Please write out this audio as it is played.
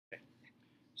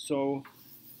So,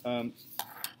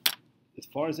 as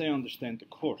far as I understand the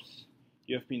course,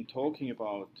 you have been talking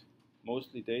about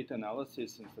mostly data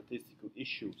analysis and statistical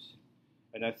issues.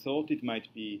 And I thought it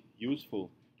might be useful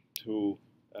to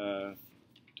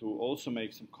also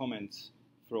make some comments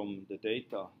from the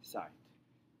data side.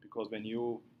 Because when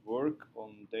you work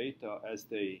on data as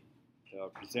they are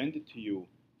presented to you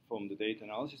from the data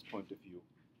analysis point of view,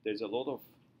 there's a lot of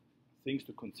things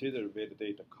to consider: where the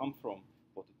data come from,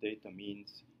 what the data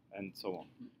means, and so on.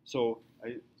 So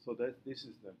this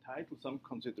is the title, Some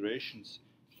Considerations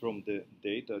from the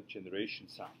Data Generation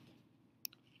Side.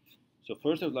 So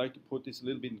first I would like to put this a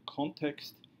little bit in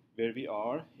context where we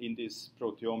are in this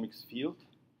proteomics field,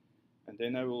 and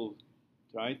then I will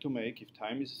try to make, if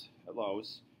time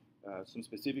allows, some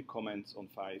specific comments on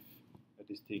 5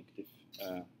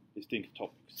 distinct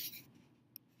topics.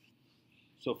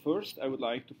 So first I would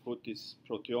like to put this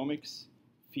proteomics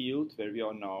field where we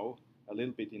are now a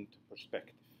little bit into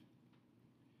perspective.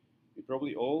 We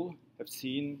probably all have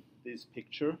seen this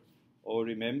picture or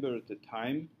remember the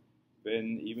time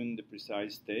when, even the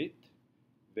precise date,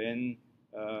 when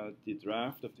the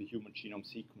draft of the human genome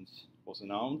sequence was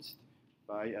announced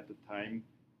by, at the time,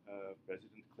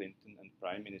 President Clinton and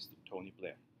Prime Minister Tony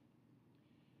Blair.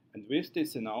 And with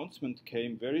this announcement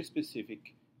came very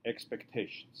specific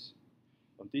expectations.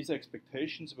 And these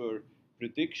expectations were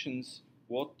predictions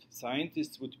what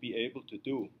scientists would be able to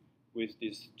do with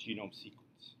this genome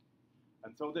sequence.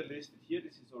 And so they're listed here.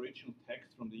 This is original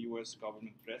text from the US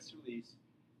government press release.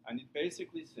 And it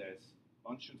basically says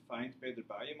one should find better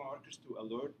biomarkers to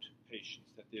alert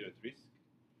patients that they're at risk,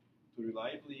 to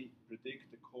reliably predict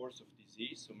the course of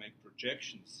disease, so make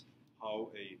projections how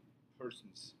a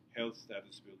person's health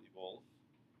status will evolve,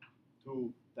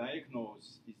 to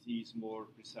diagnose disease more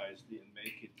precisely and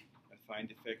make it and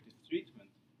find effective treatment,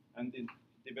 and then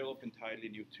develop entirely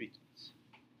new treatments.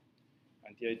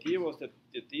 And the idea was that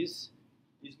these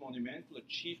monumental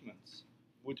achievements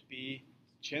would be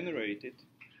generated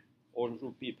or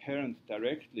would be apparent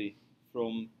directly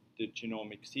from the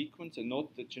genomic sequence, and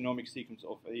not the genomic sequence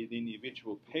of an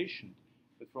individual patient,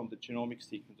 but from the genomic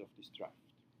sequence of this draft.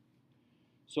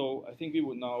 So I think we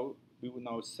would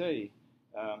now say,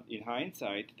 in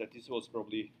hindsight, that this was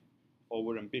probably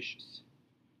overambitious.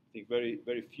 I think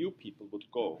very few people would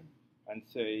go and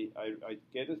say, I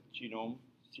get a genome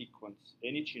sequence,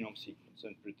 any genome sequence,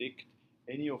 and predict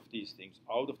any of these things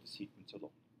out of the sequence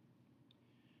alone.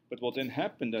 But what then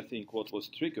happened, I think, what was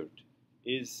triggered,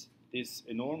 is this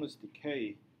enormous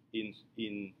decay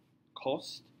in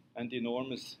cost and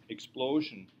enormous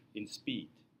explosion in speed,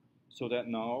 so that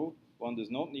now one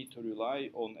does not need to rely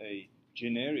on a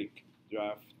generic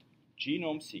draft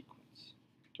genome sequence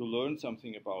to learn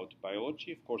something about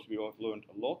biology. Of course, we have learned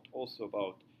a lot also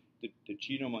about the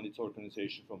genome and its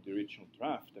organization from the original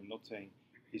draft. I'm not saying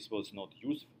this was not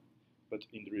useful, but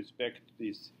in respect to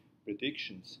these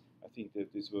predictions, I think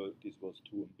that this was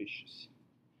too ambitious.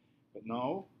 But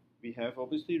now we have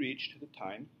obviously reached the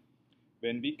time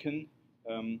when we can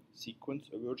sequence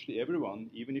virtually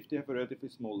everyone, even if they have a relatively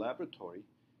small laboratory,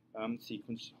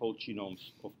 sequence whole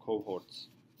genomes of cohorts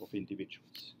of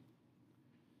individuals.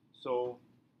 So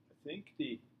I think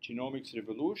the genomics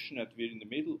revolution that we're in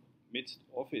the midst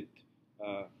of it,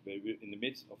 where we're in the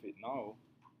midst of it now,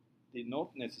 did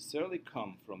not necessarily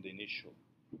come from the initial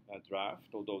draft,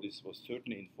 although this was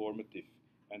certainly informative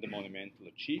and a monumental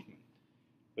achievement,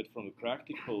 but from the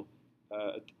practical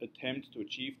attempt to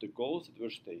achieve the goals that were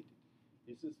stated.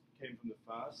 This came from the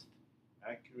fast,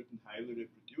 accurate, and highly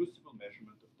reproducible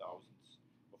measurement of thousands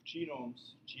of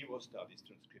genomes, GWAS studies,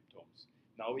 transcriptomes,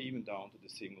 now even down to the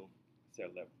single cell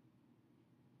level.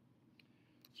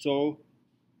 So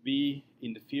we,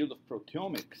 in the field of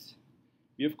proteomics,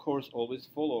 we of course always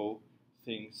follow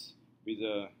things with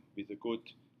a good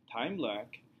time lag,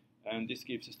 and this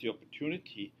gives us the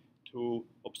opportunity to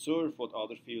observe what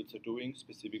other fields are doing,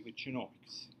 specifically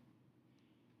genomics.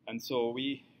 And so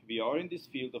we are in this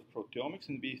field of proteomics,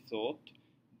 and we thought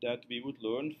that we would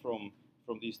learn from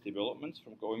these developments,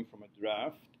 from going from a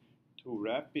draft to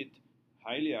rapid,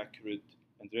 highly accurate,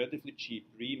 and relatively cheap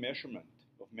remeasurement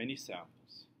of many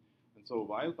samples. And so a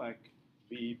while back,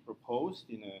 we proposed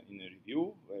in a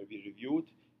review, where we reviewed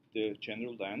the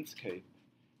general landscape,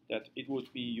 that it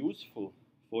would be useful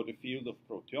for the field of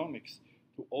proteomics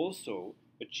to also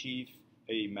achieve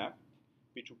a map,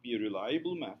 which would be a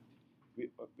reliable map,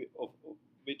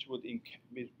 which would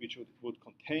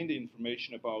contain the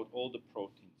information about all the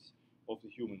proteins of the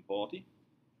human body,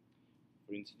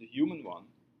 for instance, the human one,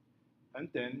 and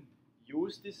then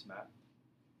use this map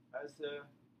as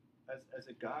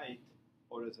a guide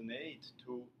or as an aid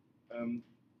to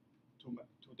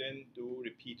then do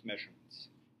repeat measurements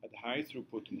at high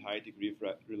throughput and high degree of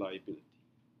reliability.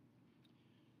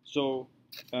 So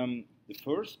the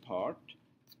first part,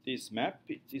 this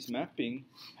mapping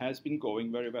has been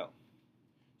going very well.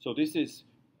 So this is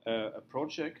a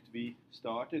project we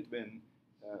started when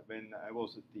I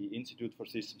was at the Institute for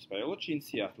Systems Biology in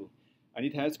Seattle, and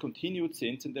it has continued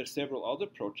since. And there are several other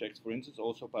projects, for instance,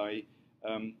 also by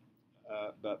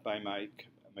Mike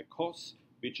Koss,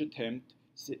 which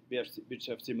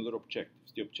have similar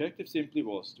objectives. The objective simply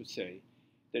was to say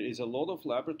there is a lot of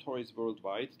laboratories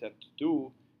worldwide that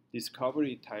do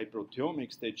discovery type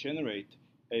proteomics. They generate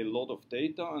a lot of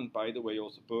data, and by the way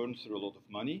also burn through a lot of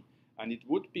money, and it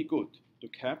would be good to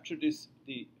capture the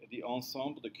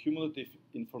ensemble, the cumulative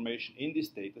information in these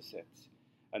data sets,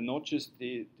 and not just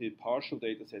the partial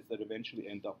data sets that eventually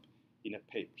end up in a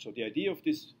paper. So the idea of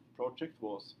this project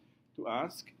was to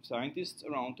ask scientists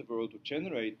around the world to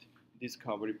generate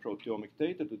discovery proteomic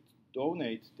data, to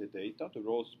donate the data, the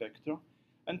raw spectra,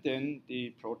 and then the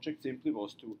project simply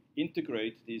was to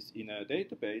integrate this in a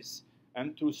database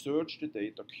and to search the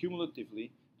data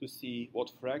cumulatively to see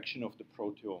what fraction of the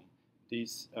proteome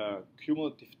this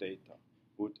cumulative data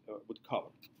would cover.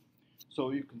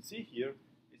 So you can see here,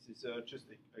 this is just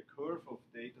a curve of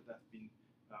data that's been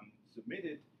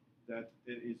submitted, that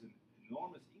there is an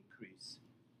enormous increase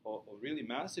or really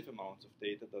massive amounts of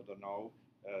data that are now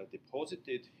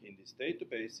deposited in these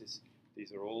databases.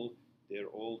 They're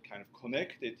all kind of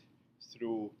connected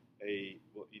through in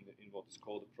what is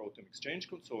called a Proteome Exchange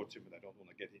Consortium, but I don't want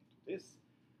to get into this.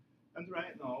 And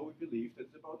right now we believe that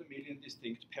about 1 million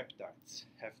distinct peptides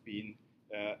have been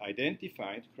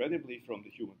identified credibly from the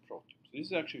human proteome. So this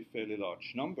is actually a fairly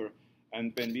large number.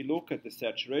 And when we look at the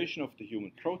saturation of the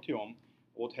human proteome,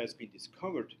 what has been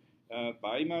discovered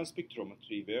by mass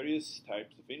spectrometry, various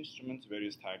types of instruments,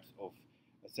 various types of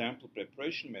sample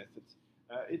preparation methods,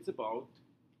 it's about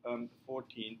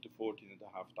 14 to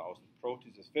 14,500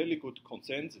 proteins. There's fairly good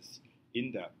consensus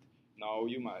in that. Now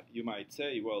you might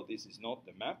say, well, this is not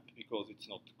the map because it's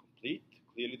not complete.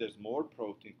 Clearly there's more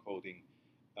protein coding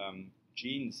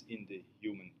genes in the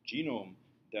human genome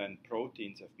than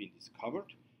proteins have been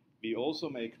discovered. We also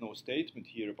make no statement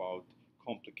here about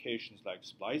complications like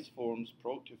splice forms,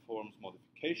 proteoforms,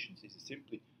 modifications. This is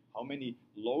simply how many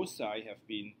loci have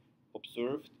been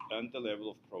observed and the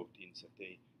level of proteins that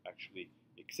they actually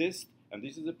exist. And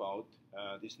this is about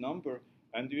this number.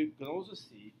 And you can also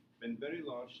see when very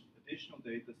large additional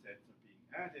data sets are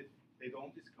being added, they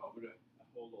don't discover a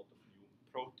whole lot of new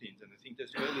proteins. And I think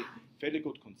there's fairly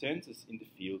good consensus in the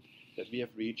field that we have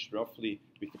reached roughly,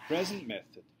 with the present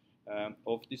method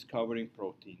of discovering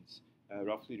proteins,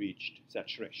 roughly reached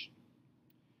saturation.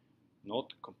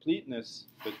 Not completeness,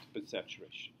 but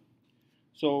saturation.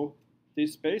 So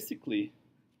this basically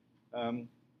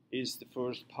is the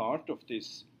first part of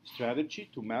this strategy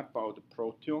to map out the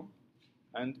proteome.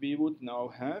 And we would now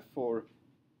have for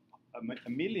a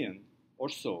million or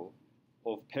so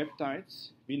of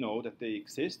peptides. We know that they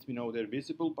exist. We know they're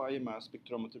visible by a mass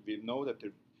spectrometer. We know that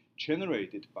they're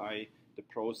generated by the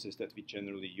process that we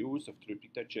generally use of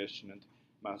triplet digestion and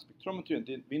mass spectrometry. And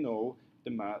then we know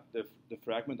the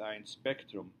fragment ion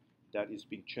spectrum that is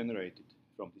being generated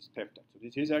from this peptide. So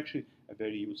this is actually a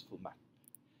very useful map.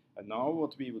 And now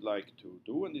what we would like to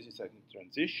do, and this is a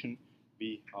transition,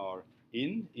 we are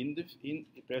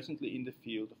presently in the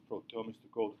field of proteomics to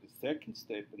go to the second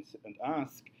step and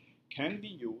ask, can we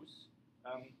use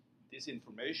this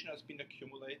information has been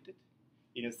accumulated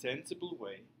in a sensible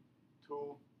way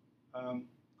to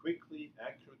quickly,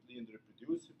 accurately, and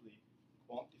reproducibly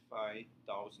quantify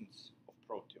thousands of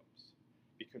proteomes.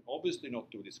 We can obviously not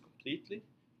do this completely,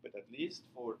 but at least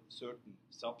for a certain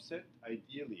subset,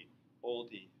 ideally all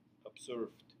the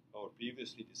observed or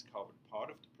previously discovered part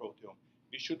of the proteome,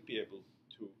 we should be able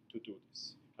to do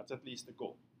this. That's at least the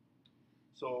goal.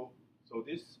 So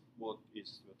this what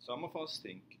some of us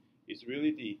think is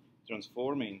really the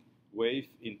transforming wave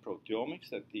in proteomics,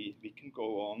 that we can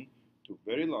go on to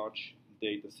very large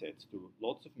data sets, do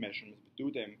lots of measurements, but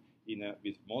do them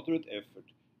with moderate effort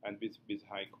and with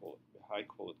high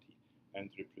quality and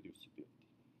reproducibility.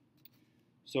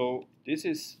 So this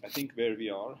is, I think, where we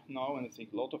are now, and I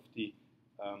think a lot of the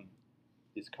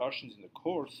discussions in the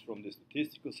course from the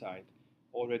statistical side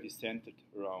already centered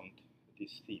around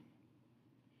this theme.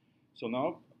 So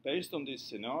now, based on this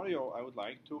scenario, I would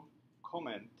like to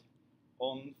comment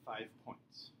on 5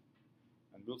 points.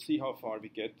 And we'll see how far we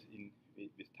get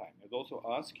with time. I'd also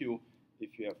ask you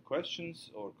if you have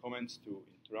questions or comments to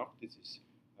interrupt. We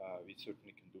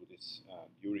certainly can do this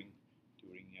during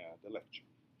the lecture.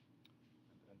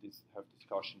 And have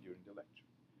discussion during the lecture.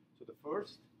 So the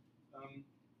first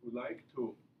would like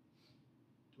to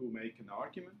make an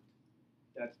argument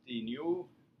that the new,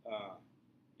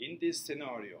 in this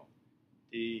scenario,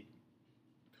 the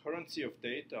currency of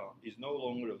data is no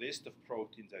longer a list of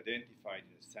proteins identified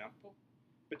in a sample,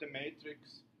 but a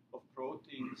matrix of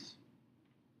proteins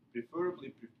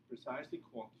preferably precisely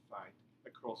quantified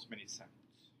across many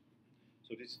samples.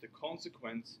 So this is the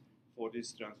consequence for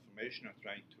this transformation I'm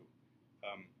trying to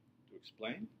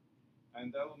explain,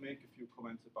 and I will make a few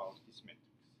comments about this matrix.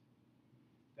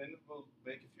 Then we'll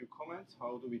make a few comments.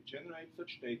 How do we generate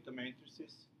such data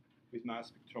matrices with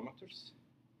mass spectrometers?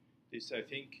 This I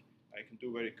think I can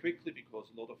do very quickly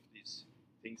because a lot of these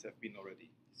things have been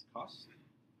already discussed.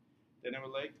 Then I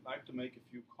would like to make a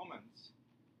few comments.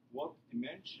 What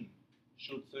dimension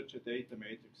should such a data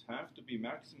matrix have to be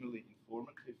maximally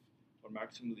informative or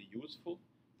maximally useful?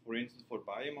 For instance, for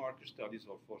biomarker studies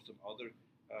or for some other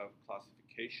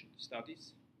classification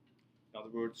studies. In other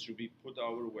words, should we put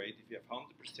our weight, if we have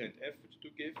 100% effort to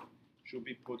give, should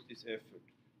we put this effort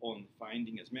on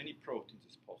finding as many proteins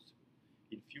as possible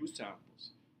in few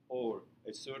samples, or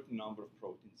a certain number of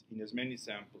proteins in as many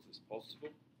samples as possible?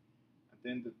 And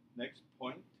then the next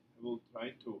point, I will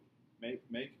try to make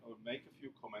a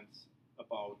few comments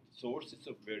about sources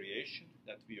of variation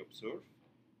that we observe,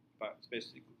 but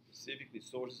specifically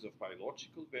sources of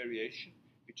biological variation,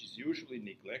 which is usually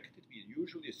neglected. We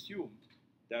usually assume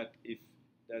that if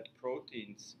that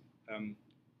proteins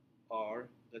are,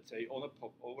 let's say, on a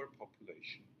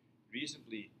overpopulation,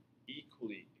 reasonably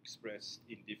equally expressed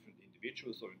in different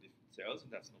individuals or in different cells,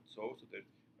 and that's not so. So that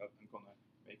I'm going to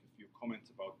make a few comments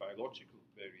about biological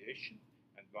variation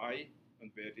and why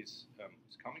and where this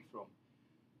is coming from.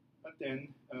 And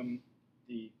then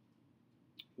the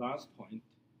last point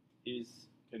is,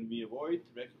 can we avoid,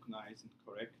 recognize, and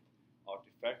correct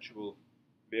artifactual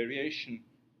variation,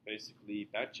 basically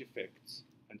batch effects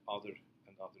and other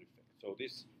effects. So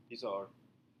these are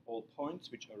all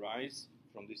points which arise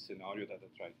from this scenario that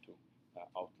I tried to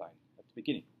outline at the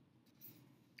beginning.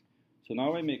 So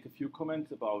now I make a few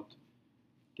comments about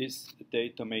this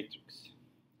data matrix.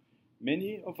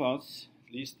 Many of us,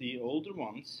 at least the older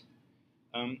ones,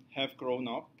 have grown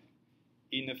up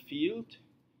in a field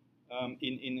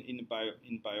in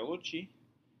biology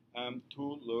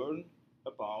to learn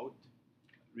about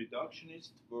reductionist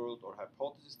world or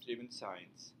hypothesis-driven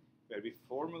science, where we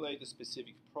formulate a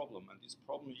specific problem, and this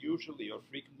problem usually or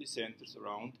frequently centers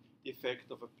around the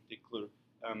effect of a particular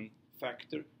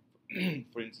factor,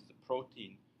 for instance, a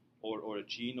protein or a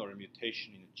gene or a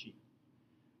mutation in a gene.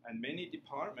 And many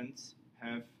departments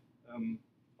are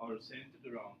centered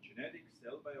around genetics,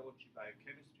 cell biology,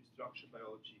 biochemistry, structural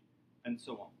biology, and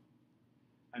so on.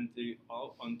 And these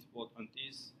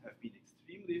have been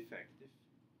extremely effective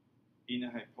in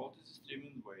a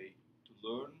hypothesis-driven way to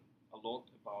learn a lot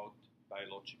about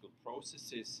biological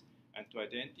processes and to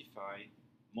identify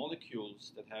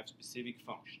molecules that have specific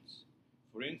functions.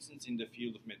 For instance, in the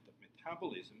field of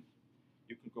metabolism,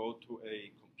 you can go to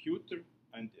a computer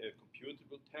and a computer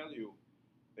will tell you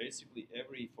basically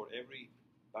for every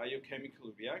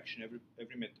biochemical reaction,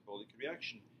 every metabolic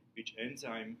reaction, which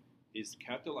enzyme is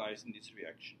catalyzing this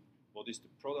reaction, what is the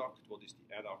product, what is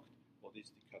the adduct, what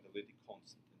is the catalytic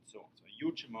constant, and so on. So a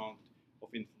huge amount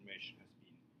of information has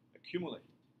been accumulated.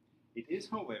 It is,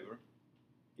 however,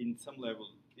 in some level,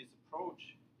 this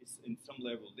approach is in some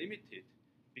level limited,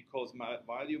 because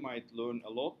while you might learn a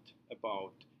lot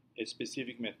about a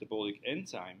specific metabolic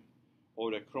enzyme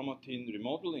or a chromatin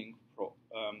remodeling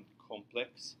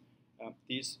complex,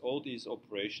 all these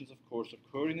operations, of course,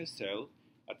 occur in a cell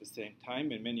at the same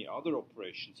time, and many other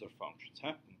operations or functions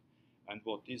happen. And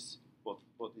what is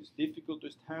difficult to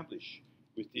establish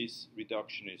with these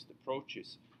reductionist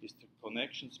approaches is the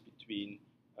connections between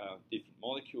different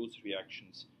molecules,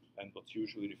 reactions, and what's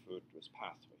usually referred to as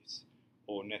pathways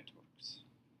or networks.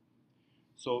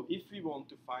 So if we want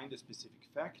to find a specific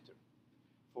factor,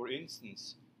 for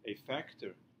instance, a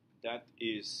factor that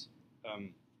is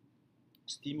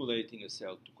stimulating a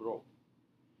cell to grow,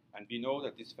 and we know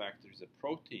that this factor is a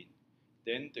protein,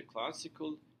 then the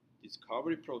classical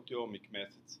discovery proteomic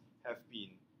methods have been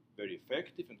very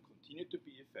effective and continue to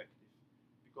be effective,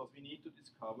 because we need to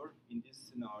discover, in this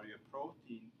scenario, a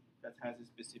protein that has a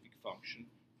specific function,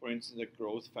 for instance, a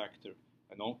growth factor,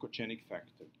 an oncogenic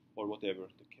factor, or whatever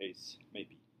the case may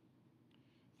be.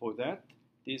 For that,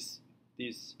 this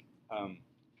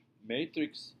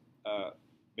matrix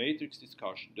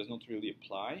discussion does not really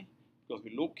apply, because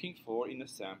we're looking for, in a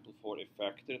sample, for a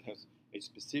factor that has a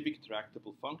specific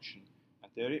tractable function,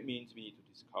 and there it means we need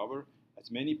to discover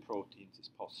as many proteins as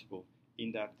possible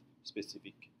in that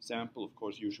specific sample. Of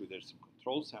course, usually there's some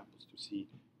control samples to see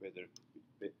whether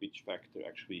which factor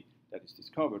actually that is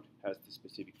discovered has the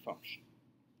specific function.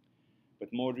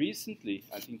 But more recently,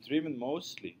 I think driven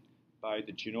mostly by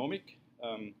the genomic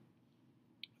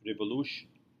revolution,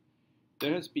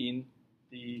 there has been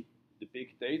the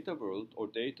big data world or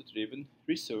data-driven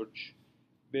research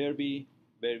where we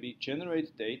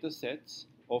generate data sets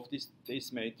of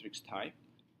this matrix type,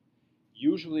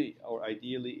 usually or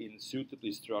ideally in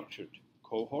suitably structured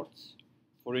cohorts.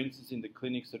 For instance, in the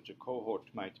clinic, such a cohort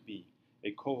might be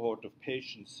a cohort of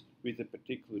patients with a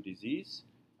particular disease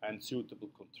and suitable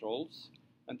controls.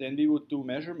 And then we would do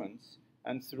measurements,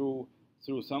 and through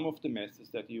some of the methods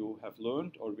that you have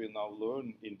learned or will now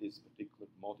learn in this particular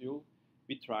module,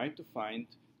 we try to find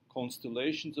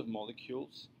constellations of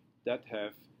molecules that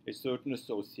have a certain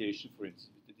association, for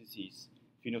instance, with the disease,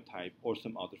 phenotype, or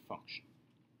some other function.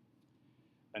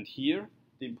 And here,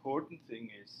 the important thing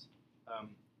is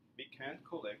we can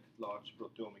collect large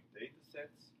proteomic data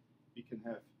sets. We can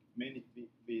have many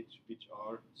which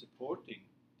are supporting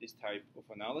this type of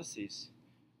analysis,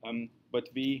 but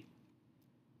we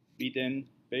then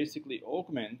basically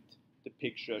augment the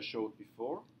picture I showed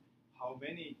before, how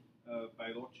many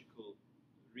biological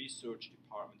research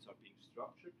departments are being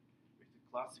structured with the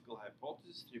classical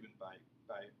hypothesis driven by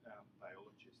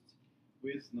biologists,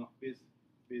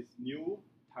 with new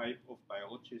type of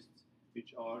biologists,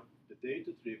 which are the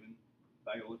data-driven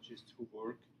biologists who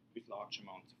work with large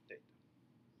amounts of data.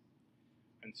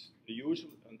 And the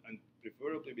usual and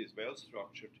preferably with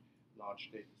well-structured large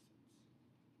data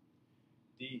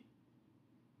sets.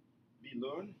 We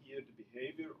learn here the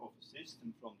behavior of a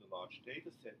system from the large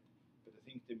data set, but I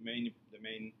think the main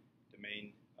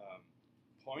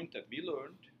point that we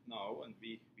learned now, and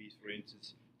we for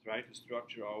instance try to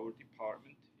structure our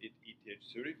department at ETH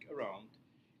Zurich around,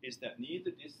 is that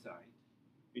neither this side,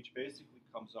 which basically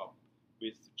comes up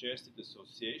with suggested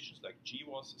associations like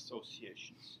GWAS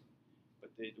associations, but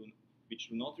which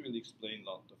do not really explain a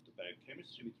lot of the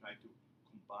biochemistry. We try to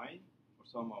combine or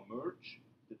somehow merge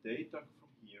the data from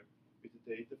here with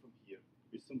the data from here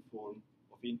with some form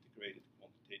of integrated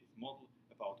quantitative model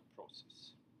about the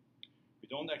process. We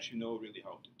don't actually know really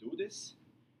how to do this.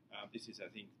 This is, I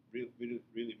think, really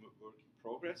work in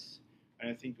progress. And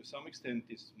I think to some extent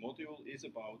this module is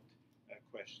about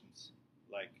questions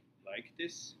like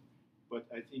this. But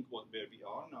I think where we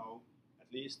are now, at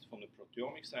least from the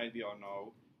proteomic side, we are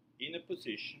now in a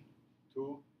position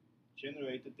to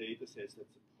generate the data sets that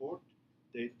support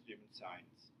data-driven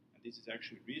science. And this is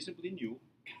actually reasonably new,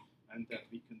 and that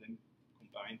we can then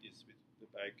combine this with the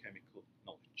biochemical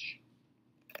knowledge.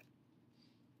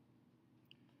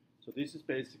 So this is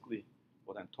basically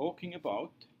what I'm talking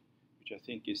about, which I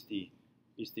think is the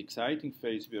exciting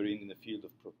phase we are in the field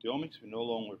of proteomics. We're no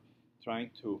longer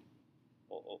trying to,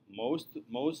 for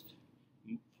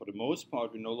the most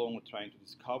part, we're no longer trying to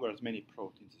discover as many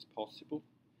proteins as possible,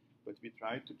 but we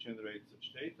try to generate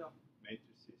such data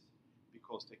matrices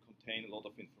because they contain a lot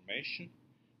of information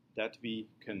that we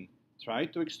can try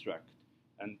to extract,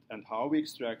 and how we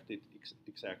extract it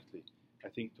exactly, I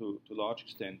think to a large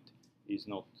extent is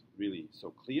not really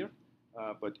so clear,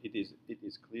 but it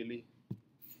is clearly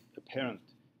apparent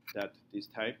that this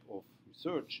type of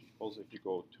research, also if you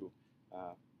go to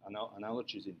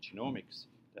analogies in genomics,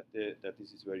 that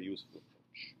this is a very useful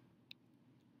approach.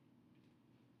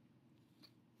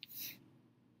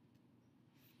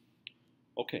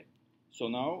 Okay, so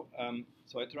now,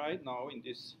 so I tried now in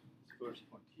this first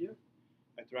point here,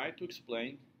 I tried to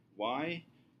explain why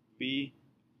we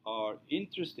are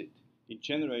interested in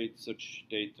generate such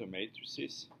data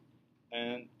matrices,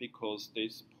 and because they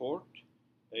support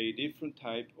a different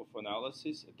type of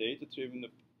analysis, a data-driven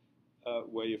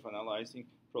way of analyzing.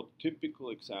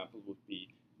 Prototypical example would be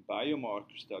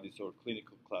biomarker studies or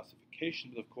clinical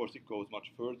classification, but of course it goes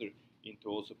much further into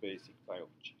also basic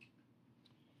biology.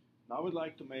 Now I'd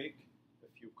like to make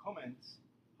a few comments.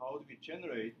 How do we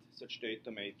generate such data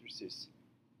matrices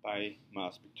by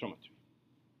mass spectrometry?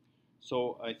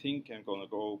 So I think I'm going to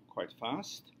go quite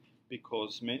fast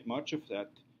because much of that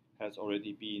has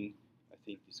already been, I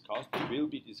think, discussed, will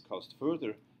be discussed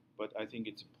further, but I think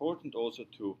it's important also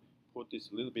to put this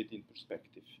a little bit in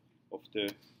perspective of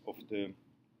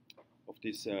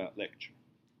this lecture.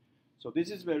 So this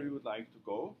is where we would like to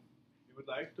go. We would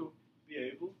like to be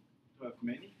able to have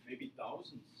many, maybe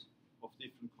thousands of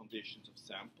different conditions of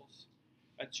samples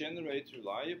and generate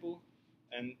reliable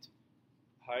and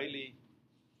highly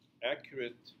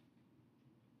accurate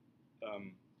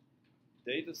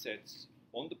data sets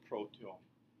on the proteome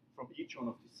from each one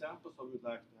of these samples. So we would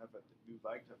like to have a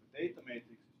data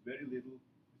matrix with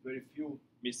very few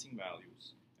missing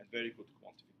values and very good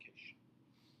quantification.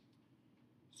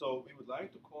 So we would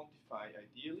like to quantify,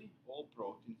 ideally, all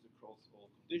proteins across all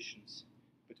conditions,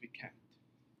 but we can't.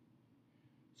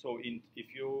 So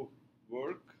if you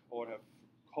work or have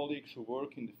colleagues who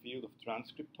work in the field of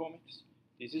transcriptomics,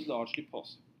 this is largely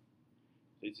possible.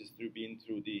 This is been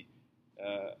through the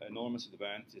enormous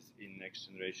advances in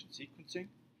next-generation sequencing.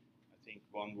 I think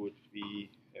one would be,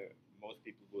 most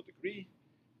people would agree,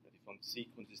 that if one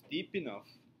sequences deep enough,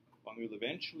 one will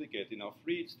eventually get enough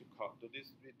reads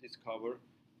to discover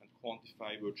and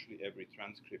quantify virtually every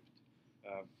transcript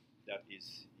that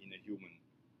is in a human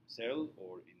cell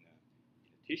or in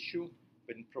a tissue.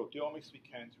 But in proteomics, we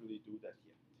can't really do that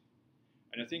yet.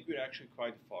 And I think we're actually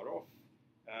quite far off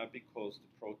because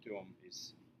the proteome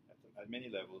is at many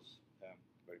levels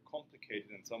very complicated,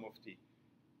 and some of the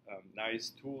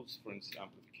nice tools, for instance,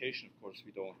 amplification, of course,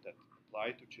 we don't that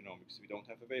apply to genomics, we don't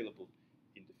have available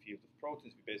in the field of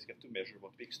proteins. We basically have to measure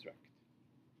what we extract.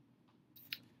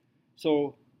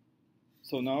 So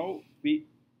now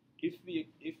if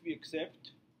we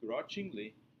accept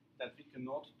grudgingly that we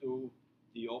cannot do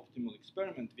the optimal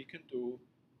experiment, we can do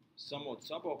somewhat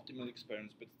suboptimal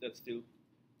experiments, but that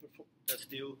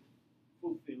still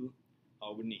fulfill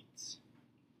our needs.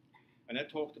 And I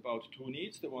talked about two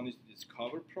needs. The one is to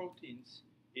discover proteins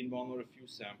in one or a few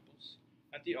samples,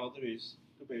 and the other is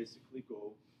to basically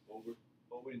go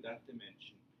over in that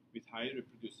dimension with high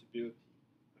reproducibility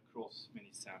across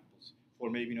many samples, for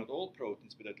maybe not all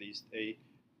proteins, but at least a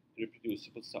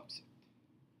reproducible subset.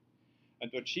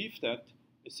 And to achieve that,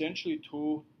 essentially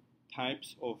two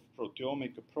types of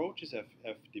proteomic approaches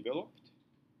have developed.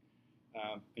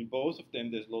 In both of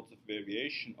them, there's lots of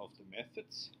variation of the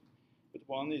methods, but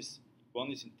one is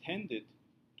intended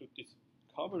to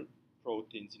discover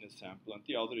proteins in a sample, and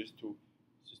the other is to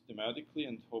systematically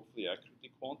and hopefully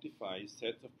accurately quantify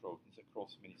sets of proteins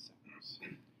across many samples.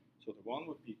 So the one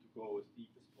would be to go as deep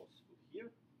as possible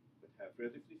here, but have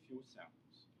relatively few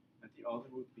samples, and the other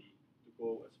would be to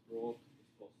go as broad as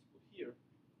possible here,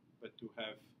 but to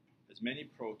have as many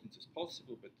proteins as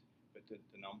possible, but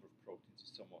the number of proteins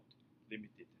is somewhat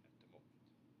limited at the moment.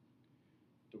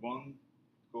 The one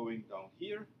going down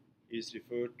here is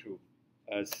referred to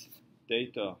as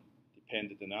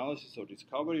data-dependent analysis or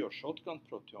discovery or shotgun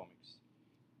proteomics.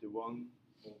 The one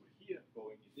over here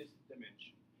going in this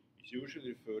dimension is usually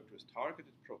referred to as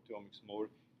targeted proteomics. More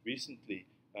recently,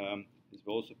 has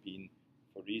also been,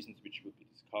 for reasons which will be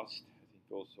discussed, I think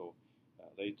also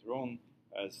later on,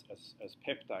 as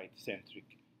peptide-centric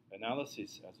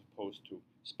analysis as opposed to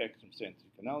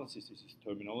spectrum-centric analysis. This is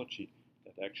terminology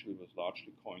that actually was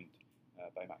largely coined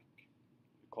by Mike,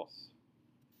 because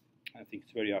I think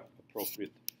it's very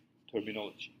appropriate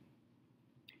terminology.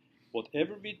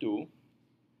 Whatever we do,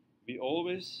 we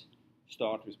always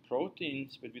start with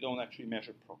proteins, but we don't actually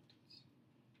measure proteins.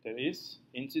 There is,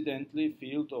 incidentally, a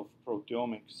field of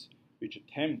proteomics which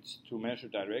attempts to measure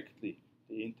directly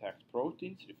the intact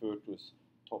proteins, referred to as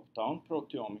top-down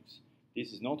proteomics.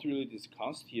 This is not really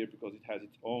discussed here because it has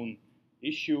its own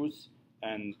issues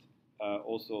and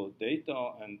also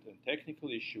data and technical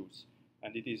issues,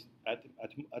 and it is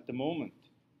at the moment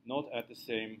not at the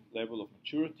same level of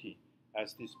maturity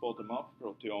as this bottom-up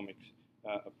proteomics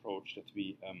approach that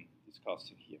we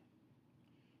discussing here.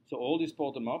 So all these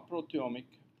bottom-up proteomic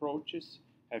approaches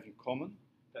have in common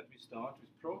that we start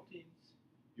with proteins,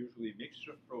 usually a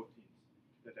mixture of proteins,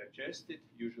 that are digested,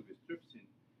 usually with trypsin,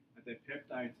 and then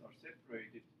peptides are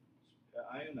separated,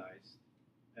 ionized,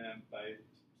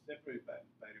 separated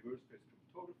by reverse phase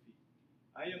chromatography,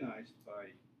 ionized by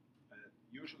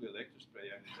usually electrospray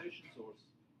ionization source,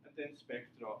 and then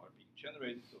spectra are being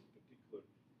generated, so particular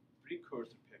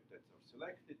precursor peptides are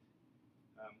selected,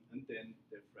 and then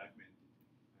they're fragmented.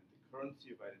 And the currency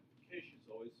of identification is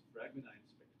always fragment ion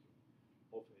spectrum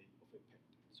of a peptide.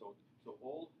 So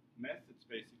all methods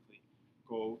basically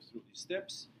go through these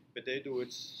steps, but they do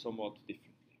it somewhat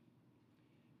differently.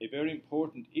 A very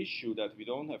important issue that we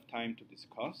don't have time to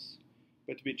discuss,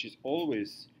 but which is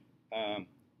always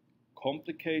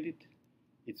complicated,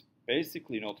 it's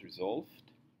basically not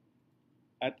resolved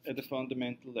at a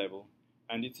fundamental level,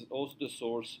 and it's also the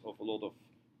source of a lot of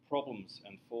problems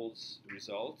and false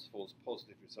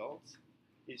positive results,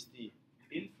 is the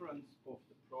inference of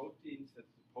the proteins that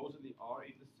supposedly are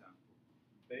in the sample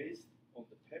based on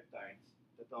the peptides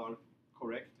that are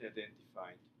correctly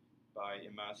identified by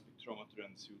a mass spectrometer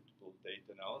and suitable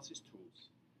data analysis tools.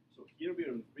 So here we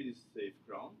are on pretty safe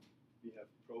ground. We have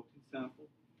a protein sample,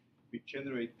 we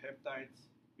generate peptides,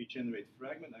 we generate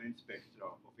fragment ion spectra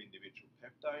of individual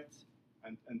peptides,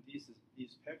 and these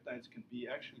peptides can be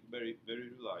actually very, very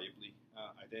reliably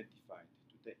identified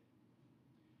today.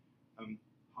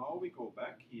 How we go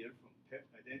back here from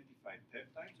identified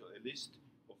peptides, or a list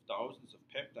of thousands of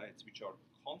peptides which are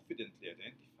confidently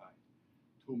identified,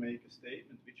 to make a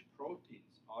statement which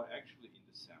proteins are actually in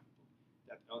the sample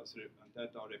that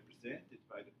are represented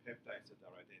by the peptides that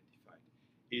are identified,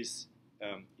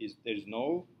 there is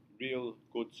no real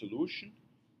good solution.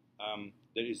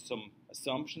 There is some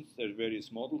assumptions. There are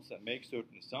various models that make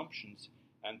certain assumptions,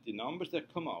 and the numbers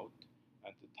that come out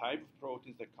and the type of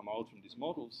proteins that come out from these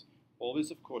models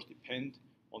always, of course, depend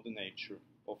on the nature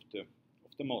of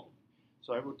the model.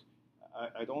 So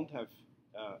I don't have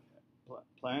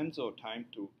plans or time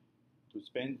to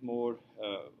spend more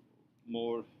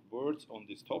words on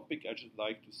this topic. I just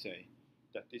like to say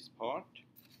that this part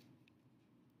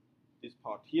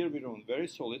here, we're on very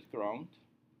solid ground.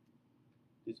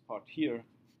 This part here,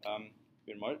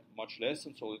 we're much less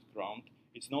on solid ground.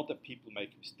 It's not that people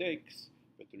make mistakes,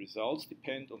 but the results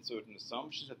depend on certain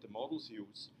assumptions that the models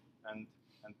use, and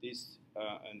if this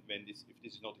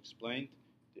is not explained,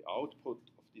 the output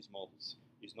of these models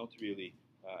is not really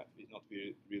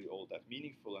all that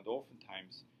meaningful, and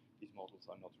oftentimes these models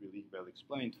are not really well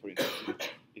explained, for instance,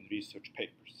 in research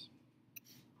papers.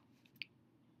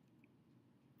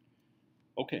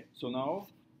 Okay, so now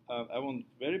I want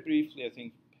very briefly, I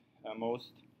think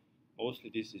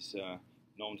mostly this is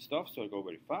known stuff, so I'll go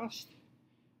very fast.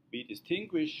 We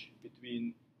distinguish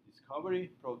between discovery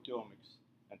proteomics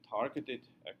and targeted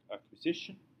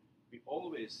acquisition. We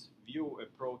always view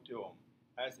a proteome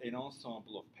as an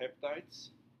ensemble of peptides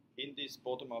in this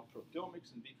bottom-up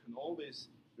proteomics, and we can always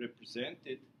represent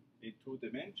it in 2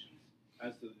 dimensions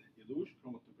as the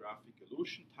chromatographic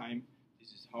elution time.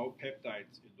 This is how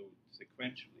peptides elute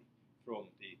sequentially from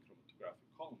the chromatographic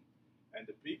column. And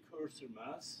the precursor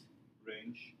mass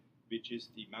range, which is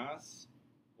the mass,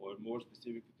 or more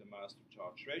specifically the mass to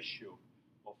charge ratio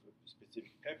of a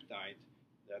specific peptide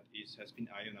that has been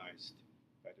ionized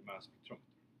by the mass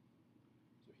spectrometer.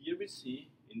 So here we see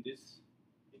in this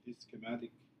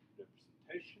schematic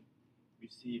representation, we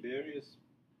see various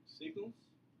signals.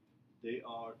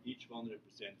 Each one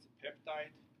represents a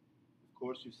peptide. Of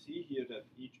course, you see here that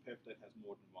each peptide has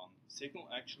more than one signal.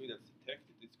 Actually, that's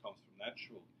detected. This comes from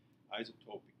natural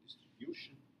isotopic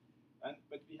distribution.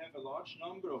 But we have a large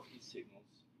number of these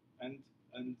signals, and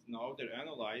now they're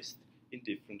analyzed in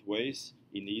different ways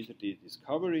in either the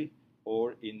discovery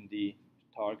or in the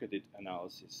targeted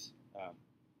analysis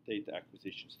data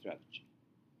acquisition strategy.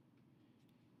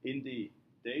 In the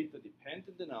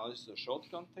data-dependent analysis or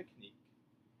shotgun technique,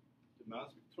 the mass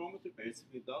spectrometer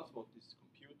basically does what this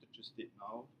computer just did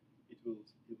now. It will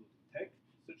detect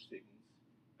such signals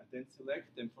and then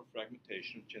select them for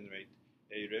fragmentation and generate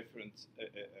a reference, a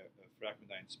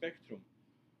fragmentine spectrum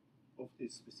of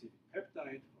this specific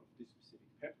peptide,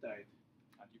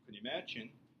 and you can imagine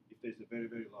if there's a very,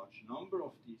 very large number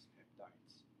of these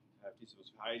peptides, this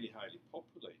was highly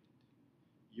populated,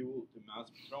 the mass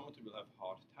spectrometer will have a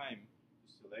hard time to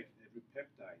select every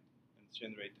peptide and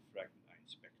generate the fragmentine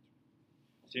spectrum.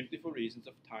 Simply for reasons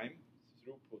of time,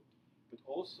 throughput, but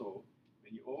also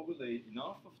when you overlay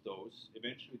enough of those,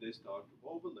 eventually they start to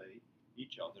overlay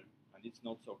each other, and it's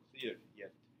not so clear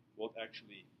yet what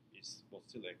actually was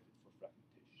selected for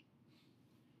fragmentation.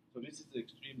 So this is an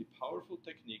extremely powerful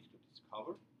technique to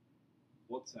discover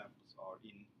what samples are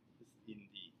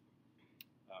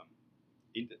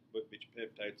which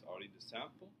peptides are in the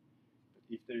sample. But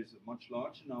if there is a much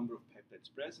larger number of peptides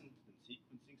present than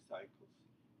sequencing cycles,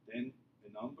 then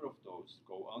a number of those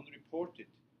go unreported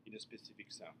in a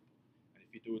specific sample. And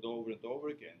if you do it over and over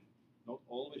again, not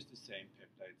always the same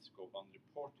peptides go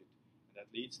unreported. And that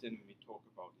leads then, when we talk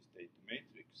about this data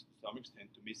matrix, to some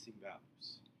extent to missing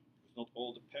values. Because not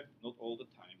all the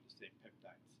time the same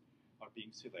peptides are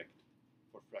being selected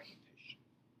for fragmentation.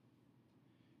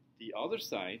 The other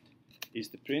side is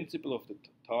the principle of the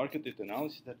targeted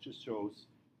analysis that just shows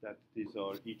that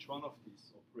each one of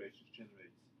these operations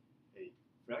generates a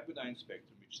fragmentine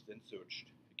spectrum which is then searched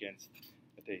against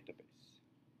a database.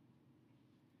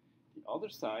 The other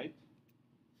side,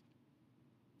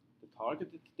 the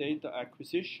targeted data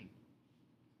acquisition,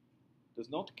 does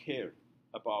not care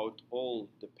about all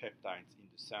the peptides in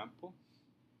the sample.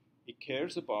 It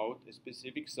cares about a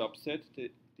specific subset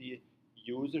that the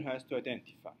user has to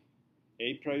identify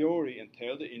a priori and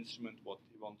tell the instrument what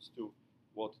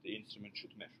the instrument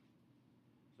should measure.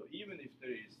 So even if there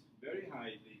is very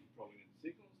highly prominent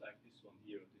signals like this one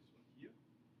here and this one here,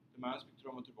 the mass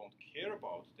spectrometer won't care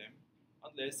about them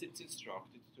unless it's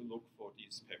instructed to look for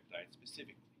these peptides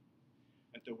specifically.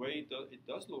 And the way it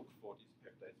does look for these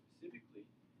peptides specifically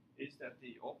is that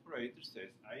the operator says,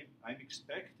 I'm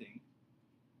expecting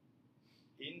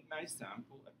in my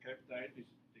sample a peptide with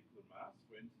a particular mass,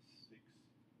 for instance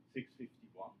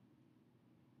 651,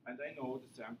 and I know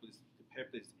the sample is, the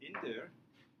peptide is in there.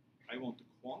 I want to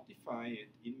quantify it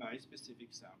in my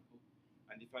specific sample,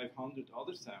 and if I have 100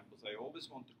 other samples, I always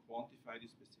want to quantify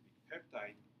the specific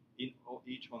peptide in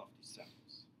each one of these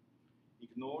samples,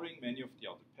 ignoring many of the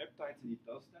other peptides, and it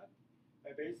does that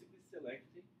by basically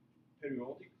selecting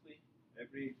periodically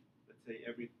let's say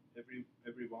every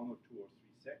 1 or 2 or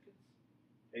 3 seconds,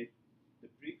 the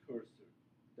precursor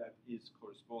that is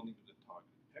corresponding to the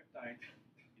target peptide.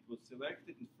 It will select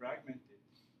it and fragment it,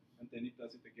 and then it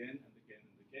does it again and again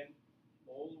and again,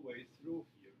 all the way through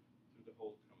here, through the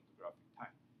whole chromatographic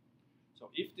time. So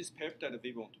if this peptide that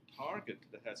we want to target,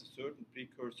 that has a certain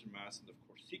precursor mass and of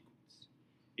course sequence,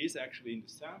 is actually in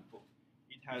the sample,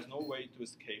 it has no way to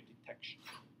escape detection,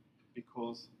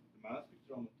 because the mass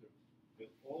spectrometer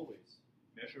will always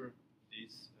measure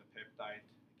this peptide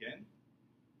again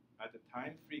at a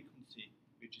time frequency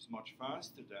which is much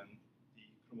faster than the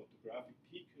chromatographic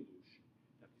peak illusion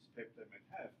that this peptide might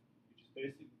have, which is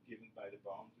basically given by the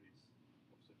boundaries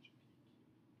of such a peak.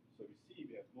 So we see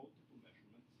we have multiple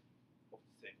measurements of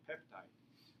the same peptide.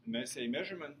 And when I say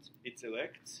measurement, it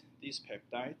selects these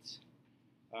peptides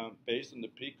based on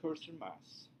the precursor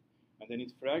mass, and then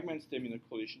it fragments them in a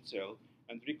collision cell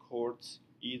and records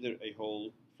either a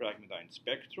whole fragment ion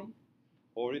spectrum,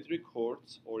 or it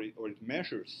records or it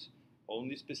measures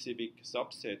only specific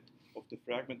subset of the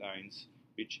fragment ions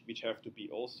which have to be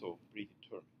also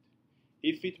predetermined.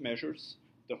 If it measures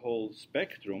the whole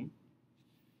spectrum,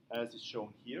 as is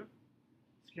shown here,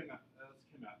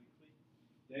 schematically,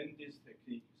 then this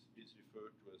technique is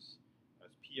referred to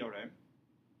as PRM,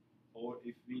 or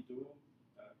if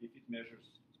it measures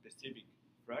specific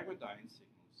fragment ion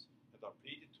signals that are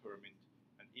predetermined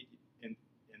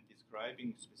and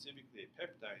describing specifically a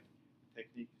peptide, the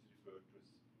technique is referred to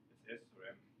as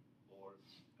SRM, or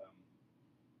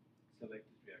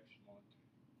selected reaction monitoring.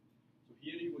 So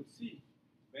here you would see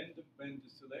when the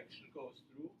selection goes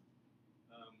through,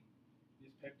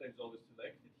 this peptide is always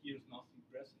selected. Here's nothing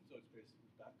present, so it's basically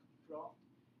background.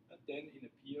 And then in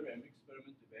a PRM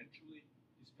experiment, eventually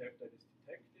this peptide is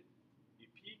detected,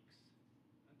 it peaks,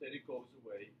 and then it goes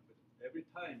away. But every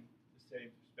time the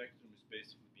same spectrum is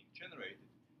basically being generated,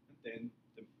 and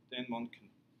then one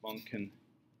can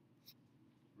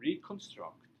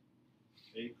reconstruct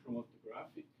a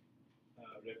chromatographic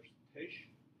representation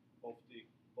of the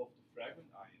fragment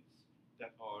ions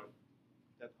that are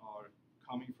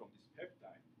coming from this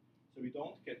peptide. So we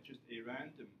don't get just a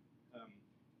random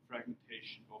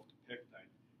fragmentation of the peptide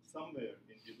somewhere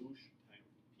in the elution time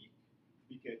of the peak.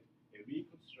 We get a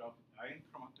reconstructed ion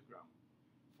chromatogram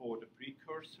for the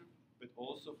precursor, but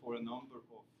also for a number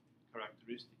of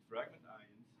characteristic fragment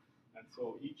ions. And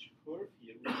so each curve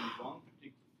here will be one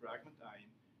particular fragment ion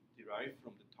derived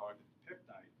from the target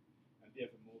peptide. And we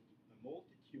have a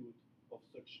multitude of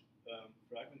such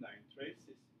fragment ion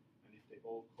traces, and if they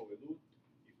all covolute,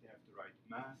 if they have the right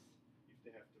mass, if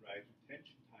they have the right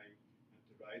retention time,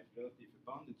 and the right relative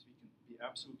abundance, we can be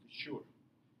absolutely sure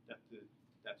that the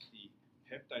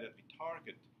peptide that we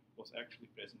target was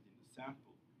actually present in the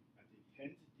sample, and the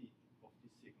intensity of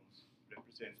these signals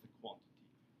represents the quantity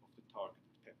of the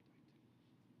targeted peptide.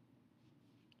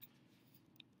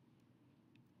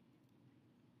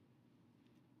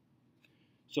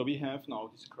 So we have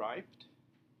now described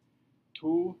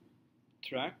 2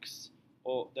 tracks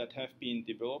that have been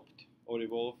developed or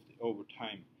evolved over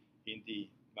time in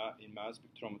mass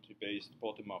spectrometry-based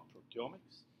bottom-up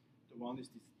proteomics. The one is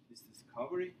this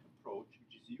discovery approach,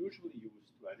 which is usually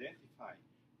used to identify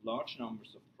large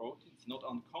numbers of proteins. Not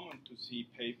uncommon to see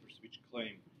papers which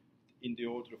claim in the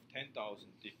order of 10,000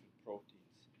 different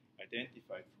proteins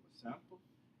identified from a sample.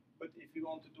 But if you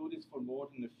want to do this for more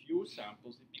than a few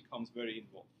samples, it becomes very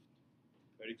involved,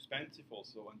 very expensive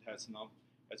also, and has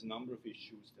a number of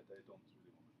issues that I don't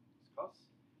really want to discuss.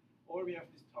 Or we have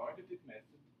this targeted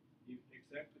method,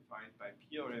 exemplified by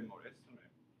PRM or SRM,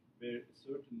 where a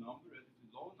certain number, a relatively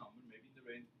low number, maybe in the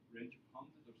range of 100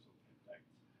 or so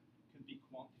peptides, can be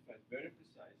quantified very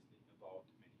precisely about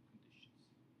many conditions.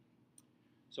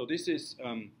 So this is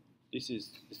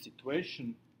the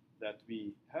situation that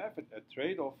we have a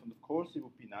trade-off, and of course it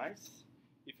would be nice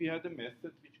if we had a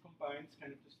method which combines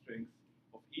kind of the strength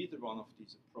of either one of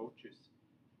these approaches,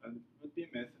 and it would be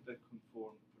a method that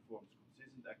performs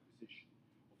consistent acquisition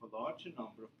of a larger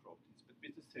number of proteins, but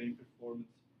with the same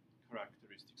performance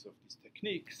characteristics of these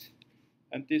techniques.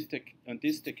 And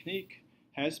this technique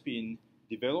has been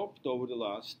developed over the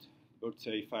last, let's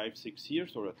say, 5-6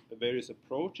 years, or various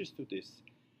approaches to this,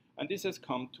 and this has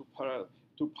come to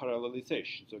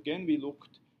parallelization. So again,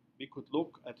 we could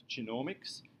look at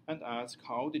genomics and ask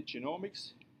how did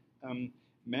genomics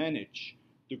manage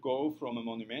to go from a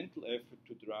monumental effort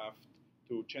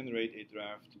to generate a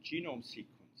draft genome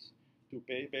sequence, to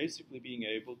basically being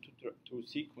able to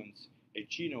sequence a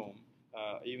genome,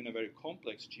 even a very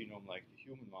complex genome like the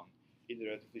human one, in a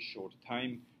relatively short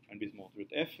time and with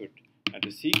moderate effort. And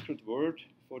the secret word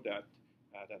for that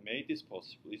that made this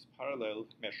possible is parallel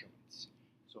measurements.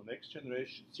 So next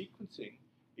generation sequencing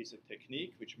is a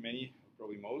technique which many,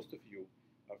 probably most of you,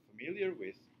 are familiar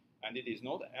with, and it is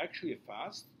not actually a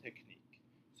fast technique.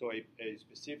 So a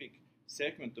specific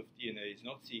segment of DNA is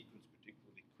not sequenced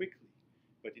particularly quickly,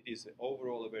 but it is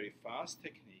overall a very fast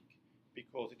technique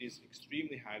because it is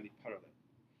extremely highly parallel.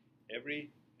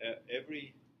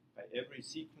 By every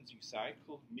sequencing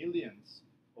cycle, millions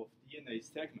of DNA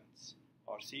segments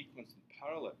are sequenced in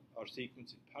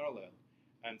parallel,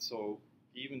 and so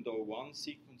even though one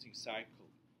sequencing cycle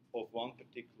of one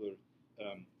particular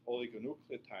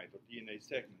oligonucleotide or DNA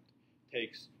segment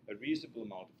takes a reasonable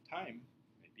amount of time,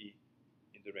 maybe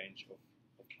in the range of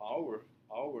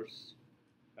hours,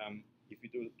 if we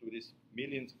do this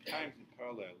millions of times in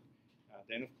parallel,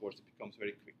 then of course it becomes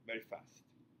very quick, very fast.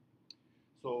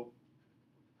 So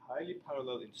highly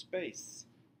parallel in space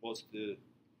was the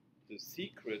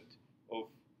secret of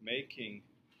making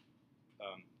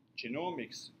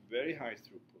genomics very high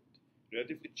throughput,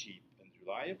 relatively cheap and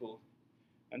reliable.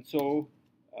 And so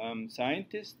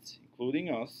scientists, including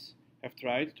us, have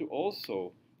tried to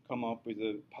also come up with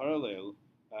a parallel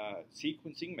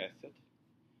sequencing method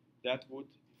that would,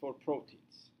 for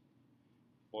proteins,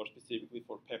 more specifically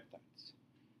for peptides.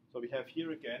 So we have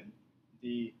here again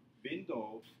the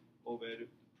window of where the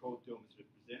proteome is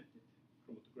represented,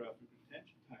 chromatographic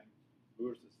retention time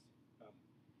versus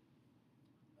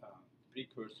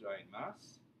precursor ion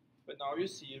mass. But now you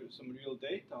see some real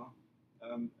data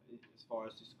as far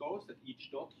as this goes, that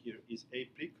each dot here is a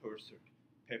precursor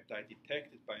peptide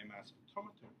detected by a mass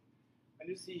spectrometer. And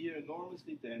you see here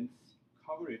enormously dense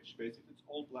coverage. Basically, it's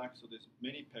all black, so there's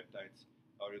many peptides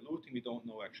are eluting. We don't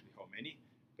know actually how many,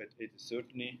 but it is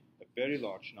certainly a very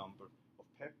large number of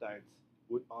peptides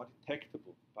which are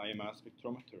detectable by a mass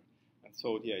spectrometer. And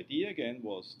so the idea again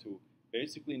was to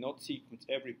basically not sequence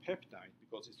every peptide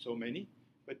because it's so many,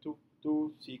 but to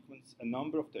sequence a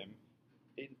number of them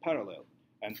in parallel.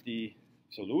 And the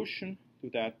solution to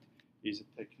that is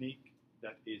a technique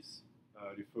that is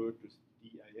referred to as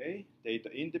DIA,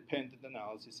 data independent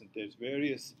analysis, and there's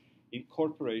various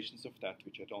incorporations of that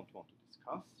which I don't want to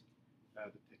discuss.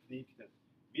 The technique that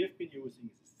we have been using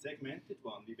is a segmented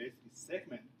one. We basically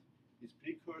segment this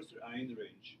precursor ion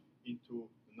range into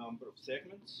a number of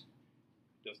segments.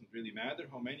 It doesn't really matter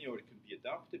how many, or it can be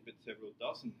adapted, but several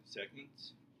dozen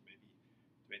segments, maybe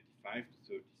 25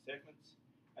 to 30 segments.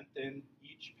 And then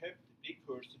each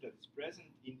precursor that is present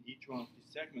in each one of these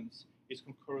segments is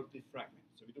concurrently fragmented.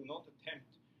 So we do not attempt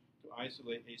to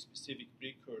isolate a specific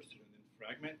precursor and then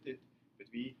fragment it, but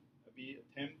we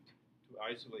attempt to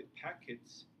isolate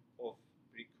packets of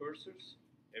precursors,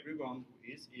 everyone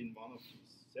who is in one of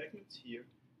these segments here,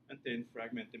 and then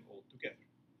fragment them all together.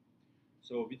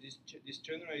 So this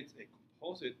generates a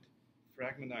composite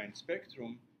fragment ion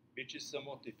spectrum, which is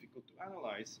somewhat difficult to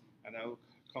analyze, and will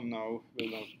now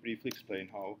briefly explain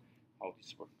how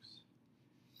this works.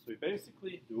 So we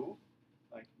basically do,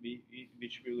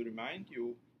 which will remind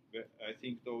you, I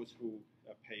think those who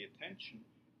pay attention,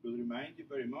 will remind you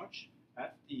very much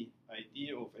at the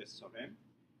idea of SRM,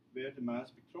 where the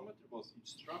mass spectrometer was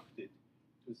instructed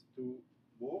to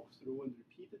walk through and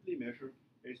repeatedly measure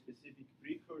a specific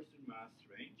precursor mass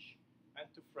range and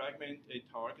to fragment a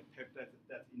target peptide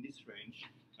that's in this range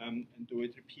and do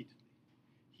it repeatedly.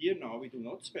 Here now we do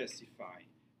not specify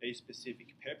a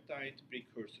specific peptide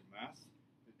precursor mass,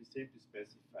 but we simply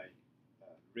specify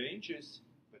ranges,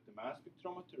 but the mass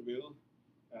spectrometer will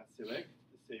select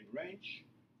the same range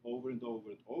over and over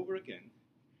and over again,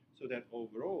 so that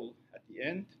overall, at the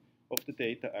end of the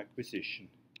data acquisition,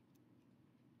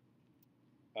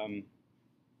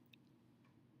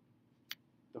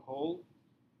 the whole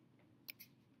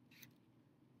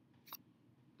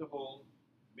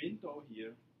window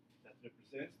here that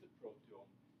represents the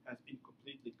proteome has been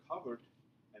completely covered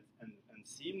and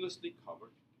seamlessly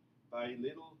covered by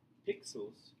little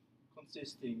pixels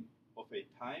consisting of a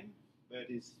time where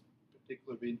this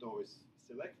particular window is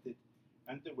selected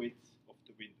and the width of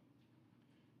the window.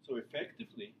 So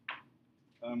effectively,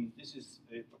 this is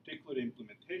a particular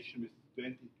implementation with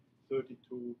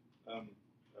 32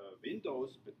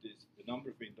 windows, but the number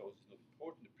of windows is not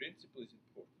important. The principle is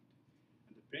important.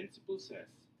 And the principle says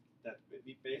that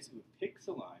we basically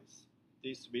pixelize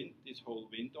this whole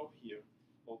window here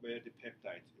of where the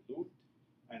peptides elute,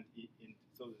 and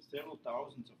so the several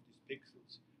thousands of these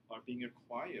pixels are being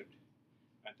acquired,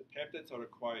 and the peptides are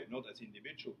acquired not as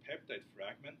individual peptide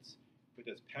fragments, but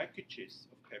as packages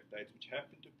of peptides which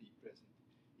happen to be present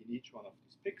in each one of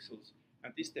these pixels,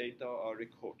 and these data are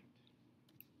recorded.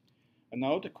 And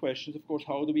now the question is, of course,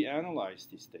 how do we analyze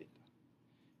this data?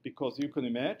 Because you can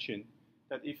imagine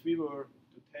that if we were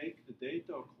to take the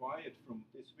data acquired from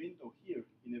this window here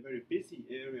in a very busy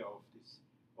area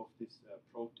of this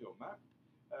proteome map,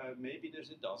 maybe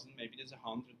there's a dozen, maybe there's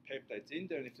 100 peptides in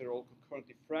there, and if they're all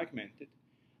concurrently fragmented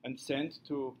and sent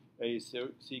to a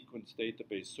sequence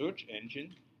database search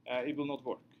engine, it will not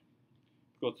work.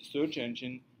 Because the search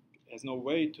engine has no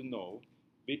way to know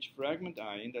which fragment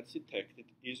ion that's detected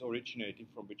is originating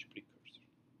from which precursor.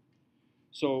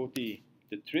 So the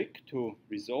trick to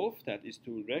resolve that is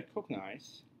to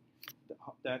recognize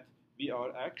that we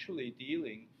are actually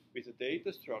dealing with a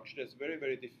data structure that's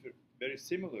very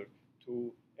similar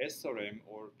to SRM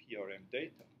or PRM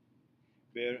data,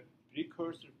 where a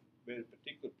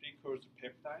particular precursor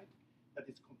peptide that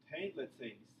is contained, let's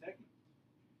say, in this segment,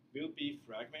 will be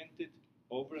fragmented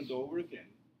over and over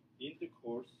again in the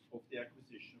course of the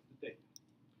acquisition of the data.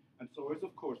 And so is,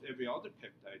 of course, every other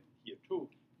peptide here too,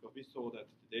 because we saw that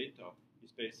the data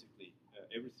is basically,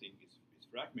 everything is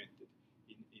fragmented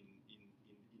in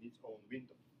its own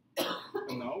window.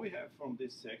 And now we have from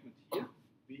this segment here,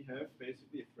 we have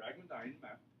basically a fragment ion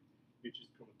map, which is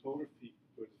chromatography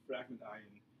for the fragment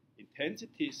ion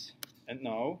intensities. And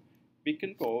now we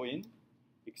can go in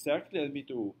exactly as we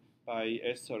do by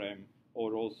SRM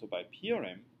or also by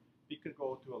PRM. We can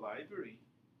go to a library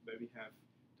where we have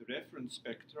the reference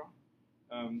spectra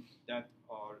that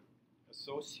are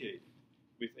associated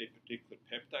with a particular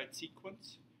peptide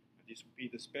sequence. And this would be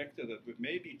the spectra that would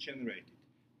maybe generated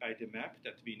by the map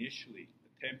that we initially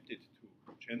attempted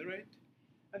to generate.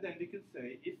 And then we can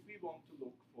say, if we want to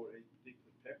look for a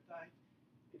particular peptide,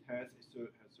 it has a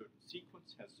certain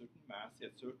sequence, has certain mass,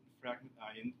 has certain fragment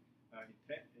ion,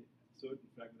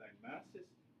 masses,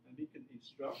 and we can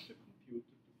instruct the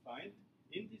computer to find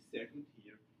in this segment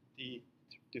here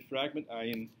the fragment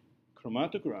ion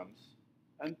chromatograms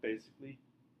and basically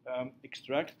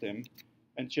extract them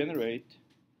and generate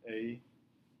a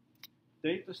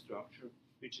data structure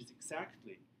which is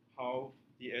exactly how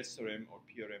the SRM or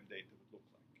PRM data would look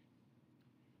like.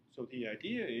 So the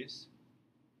idea is,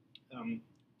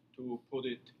 to put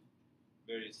it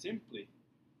very simply,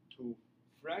 to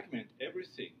fragment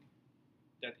everything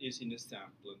that is in a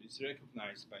sample and is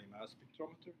recognized by a mass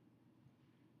spectrometer,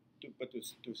 but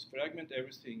to fragment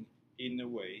everything in a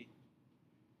way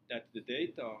that the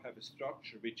data have a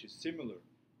structure which is similar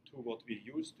to what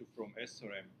we're used to from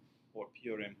SRM or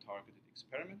PRM targeted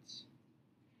experiments,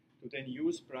 to then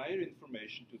use prior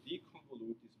information to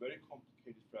deconvolute these very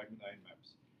complicated fragment ion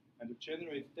maps, and to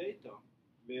generate data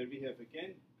where we have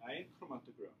again ion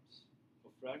chromatograms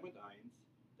of fragment ions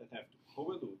that have to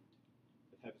covolute,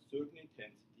 that have a certain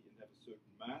intensity and have a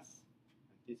certain mass.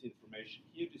 And this information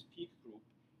here, this peak group,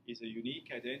 is a unique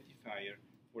identifier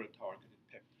for a targeted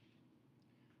peptide.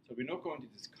 So we're not going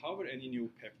to discover any new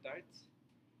peptides.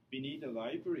 We need a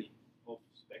library of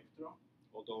spectra,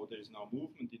 although there is now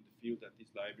movement in the field that these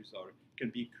libraries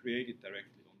can be created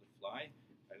directly on the fly.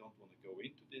 I don't want to go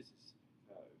into this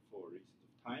for reasons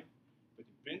of time. But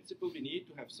in principle, we need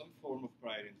to have some form of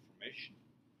prior information.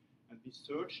 And we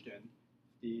search then,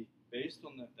 based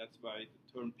on that, that's why the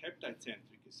term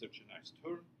peptide-centric is such a nice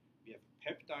term. We have a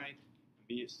peptide,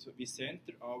 and we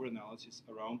center our analysis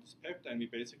around this peptide, and we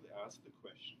basically ask the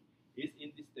question, is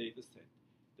in this data set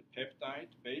the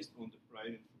peptide based on the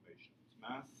prior information, its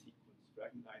mass, sequence,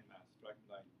 fragment ion mass,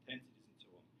 fragment ion intensities, and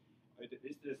so on?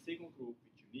 Is there a signal group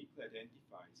which uniquely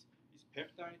identifies this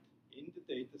peptide in the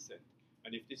data set?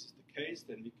 And if this is the case,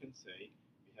 then we can say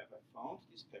we have found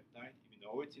this peptide, we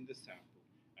know it's in the sample,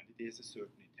 and it is a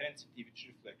certain intensity which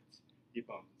reflects the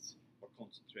abundance or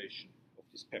concentration of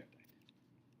this peptide.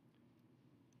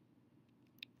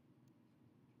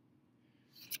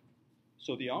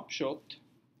 So the upshot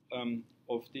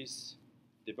of this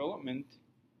development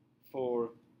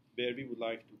for where we would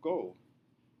like to go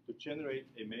to generate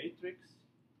a matrix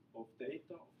of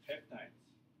data of peptides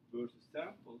versus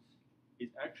samples is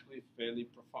actually fairly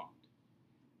profound.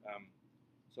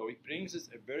 So it brings us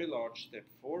a very large step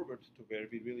forward to where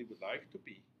we really would like to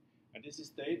be. And this is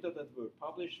data that were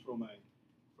published from a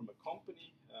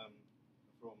company,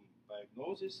 from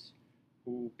Diagnosis,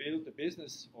 who built a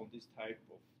business on this type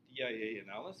of DIA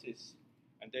analysis.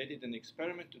 And they did an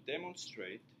experiment to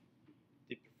demonstrate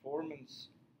the performance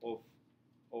of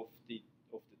the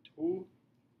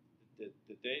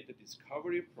data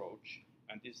discovery approach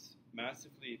and this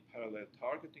massively parallel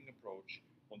targeting approach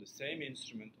on the same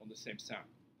instrument, on the same sample.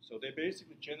 So they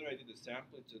basically generated a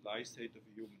sample, it's a lysate of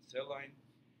a human cell line.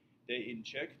 They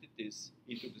injected this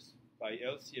into this by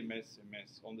LC-MS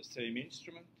on the same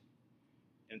instrument,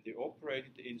 and they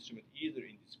operated the instrument either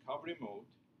in discovery mode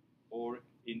or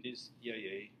in this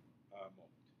DIA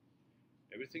mode.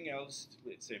 Everything else,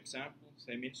 same sample,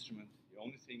 same instrument. The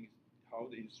only thing is how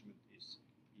the instrument is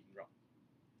being run.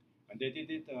 And they did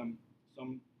it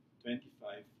some 25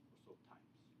 or so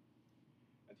times.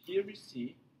 And here we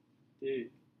see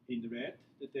in red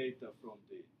the data from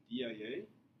the DIA,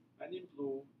 and in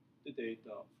blue the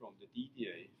data from the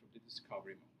DDA, from the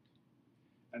discovery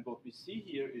mode. And what we see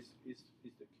here is the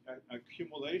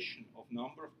accumulation of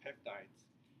number of peptides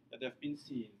that have been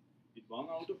seen in 1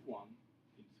 out of 1,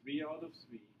 in 3 out of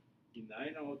 3, in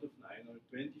 9 out of 9, or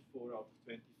 24 out of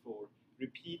 24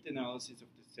 repeat analysis of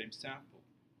the same sample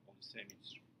on the same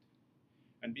instrument.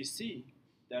 And we see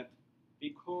that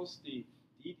because the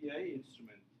DDA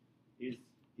instrument is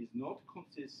not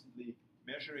consistently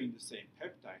measuring the same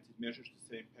peptides, it measures the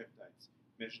same peptides,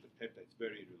 measures the peptides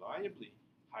very reliably,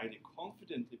 highly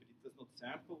confidently, but it does not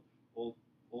sample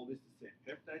always the same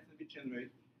peptides, and we generate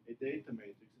a data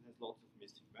matrix that has lots of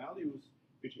missing values,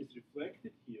 which is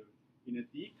reflected here in a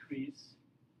decrease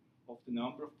of the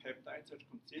number of peptides that are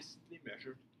consistently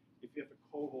measured. If you have a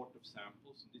cohort of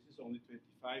samples, and this is only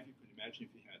 25, you can imagine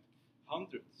if you had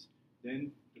hundreds,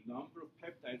 then the number of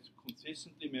peptides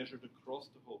consistently measured across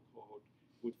the whole cohort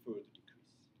would further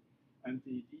decrease. And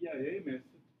the DIA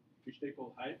method, which they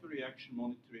call hyperreaction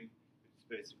monitoring, which is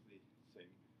basically the same,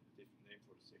 a different name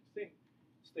for the same thing,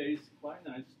 stays quite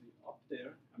nicely up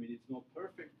there. I mean, it's not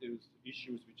perfect. There's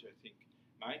issues which I think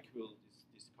Mike will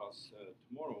discuss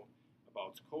tomorrow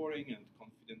about scoring and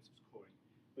confidence of scoring.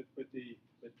 But basically,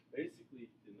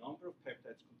 the number of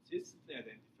peptides consistently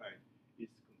identified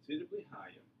is considerably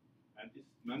higher, and this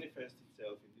manifests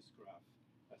itself in this graph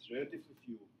as relatively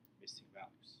few missing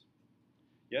values.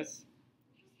 Yes?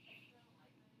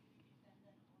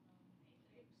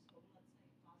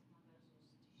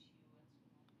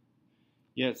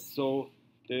 Yes, so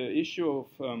the issue of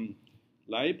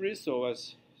libraries,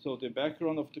 so the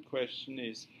background of the question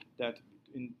is that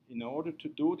in order to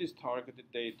do this targeted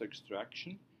data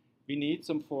extraction, we need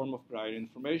some form of prior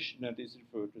information that is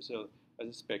referred to as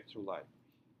a spectral library.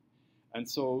 And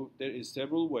so there is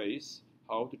several ways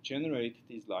how to generate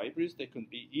these libraries. They can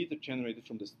be either generated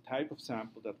from the type of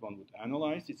sample that one would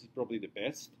analyze. This is probably the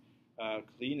best,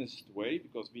 cleanest way,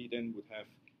 because we then would have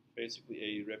basically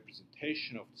a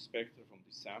representation of the spectra from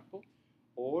the sample.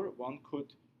 Or one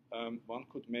could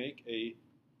make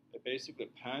basically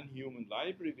a pan-human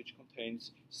library which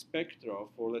contains spectra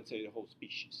for, let's say, the whole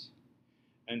species.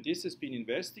 And this has been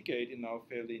investigated now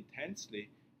fairly intensely,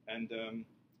 and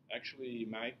actually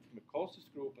Mike from Acosta's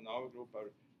group and our group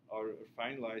are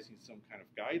finalizing some kind of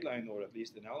guideline or at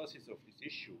least analysis of this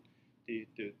issue.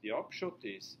 The upshot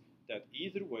is that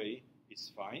either way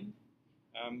is fine.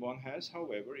 One has,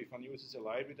 however, if one uses a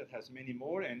library that has many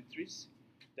more entries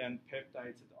than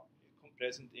peptides that are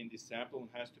present in this sample, one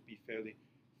has to be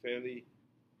fairly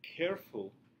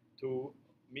careful to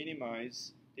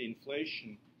minimize the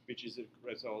inflation, which is a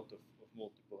result of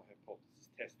multiple hypothesis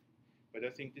testing. But I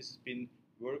think this has been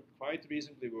quite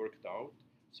reasonably worked out,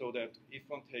 so that if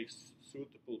one takes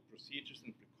suitable procedures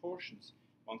and precautions,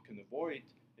 one can avoid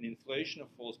an inflation of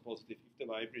false positive if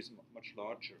the library is much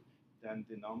larger than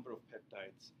the number of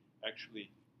peptides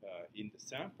actually in the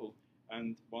sample.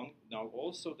 And now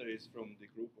also there is from the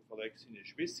group of Alexei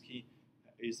Nezhvisky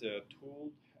is a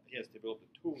tool. He has developed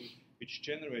a tool which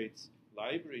generates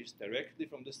libraries directly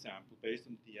from the sample based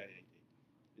on DIA data.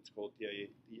 It's called DIA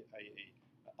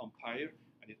Umpire,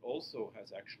 and it also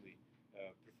has actually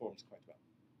performs quite well.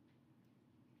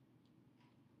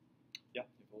 Yeah,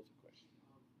 you have also a question.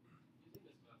 Using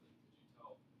this method, could you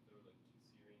tell if there were like two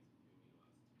serines of the amino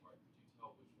acids apart? Could you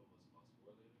tell which one was phosphorylated, or would it just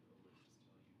tell you that peptide sequence is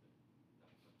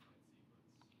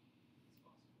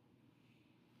phosphorylated?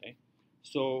 Okay.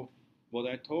 So what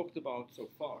I talked about so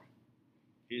far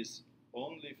is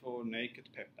only for naked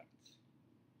peptides.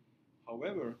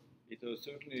 However, it has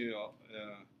certainly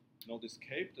not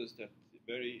escaped us that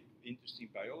very interesting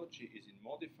biology is in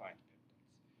modified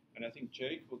peptides. And I think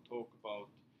Jake will talk about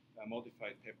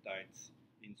modified peptides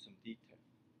in some detail.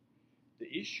 The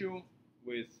issue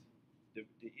with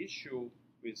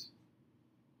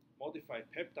modified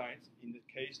peptides, in the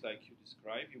case like you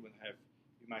described, you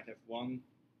might have one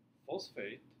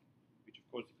phosphate, which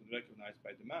of course you can recognize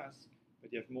by the mass,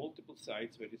 but you have multiple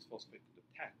sites where this phosphate could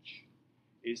attach.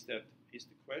 Is the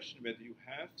question whether you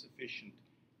have sufficient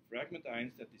fragment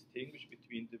ions that distinguish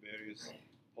between the various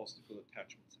possible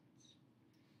attachment sites.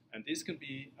 And this can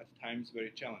be at times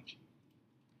very challenging.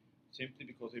 simply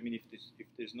because, I mean, if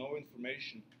there's no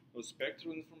information, no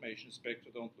spectral information,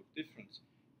 spectra don't look different,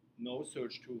 no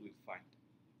search tool will find them.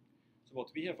 So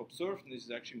what we have observed, and this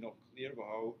is actually not clear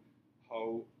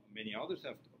how many others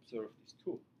have observed this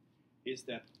too, is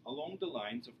that along the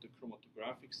lines of the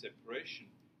chromatographic separation,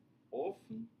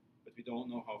 often, but we don't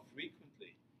know how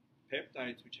frequently,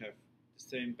 peptides which have the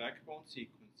same backbone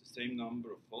sequence, the same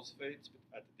number of phosphates,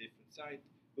 but at a different site,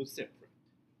 will separate.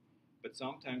 But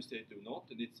sometimes they do not,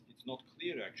 and it's not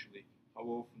clear actually how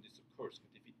often this occurs.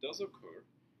 But if it does occur,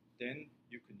 then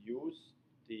you can use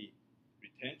the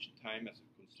retention time as a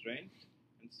constraint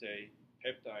and say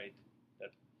peptide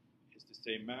that is the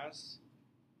same mass,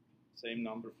 same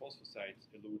number of phosphosites,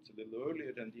 elutes a little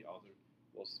earlier than the other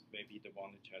was maybe the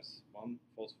one which has one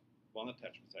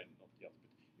attachment site and not the other.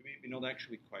 But we're not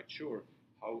actually quite sure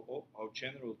how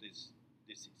general this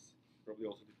is. Probably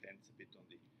also depends a bit on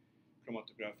the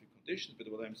chromatographic conditions.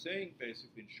 But what I'm saying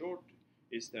basically in short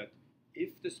is that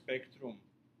if the spectrum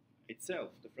itself,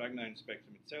 the Fragnine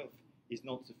spectrum itself, is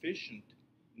not sufficient,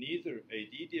 neither a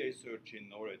DDA search engine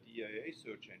nor a DIA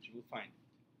search engine will find it,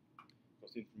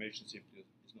 because the information simply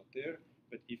is not there.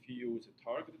 But if you use a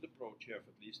targeted approach, you have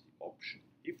at least the option,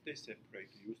 if they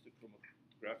separate, to use the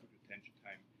chromatographic retention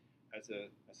time as a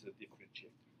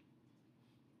differentiator.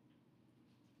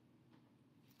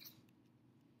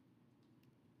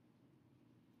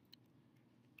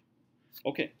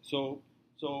 Okay, so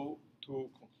to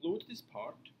conclude this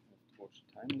part, I have to watch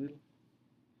the time a little.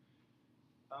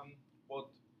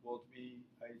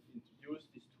 I introduced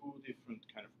these two different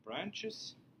kind of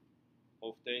branches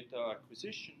of data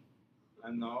acquisition,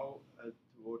 and now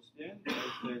towards the end, I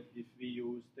said if we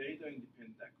use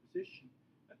data-independent acquisition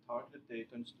and targeted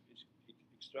data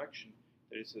extraction,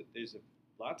 there's a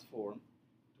platform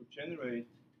to generate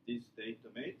this data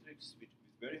matrix, which is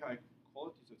very high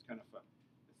quality. So it's kind of a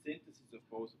synthesis of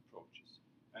both approaches,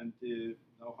 and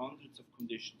now hundreds of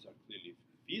conditions are clearly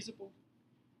feasible,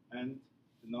 and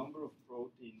the number of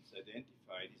proteins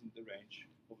identified is in the range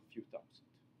of a few thousand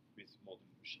with modern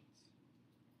machines.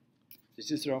 This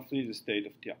is roughly the state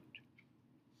of the art.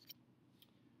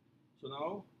 So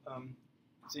now,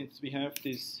 since we have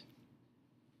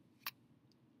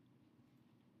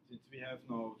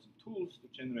now some tools to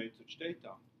generate such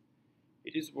data,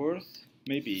 it is worth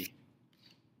maybe,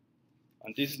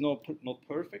 and this is not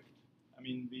perfect. I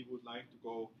mean, we would like to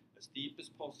go as deep as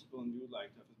possible, and we would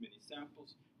like to have as many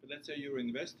samples. But let's say you're an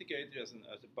investigator as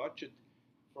a budget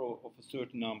of a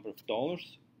certain number of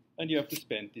dollars, and you have to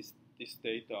spend this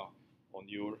data on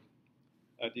your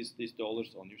these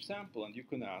dollars on your sample, and you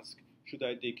can ask, should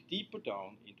I dig deeper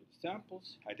down into the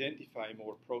samples, identify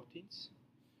more proteins,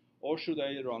 or should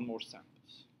I run more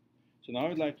samples? So now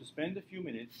I'd like to spend a few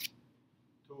minutes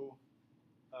to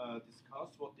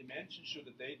discuss what dimensions should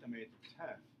a data matrix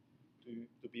have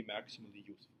to be maximally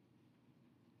useful.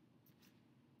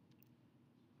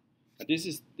 And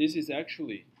this is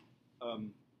actually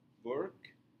work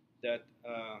that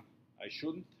I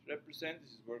shouldn't represent.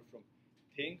 This is work from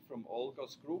Ting, from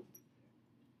Olga's group,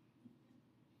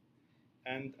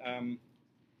 and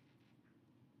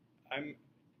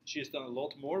she has done a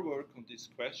lot more work on this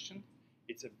question.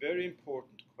 It's a very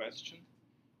important question,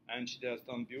 and she has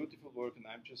done beautiful work, and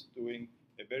I'm just doing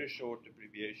a very short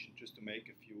abbreviation just to make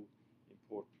a few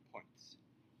important points.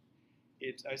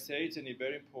 I say it's a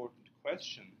very important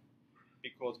question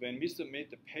because when we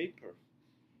submit a paper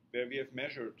where we have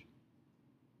measured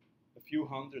a few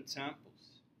hundred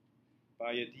samples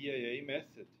by a DIA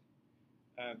method,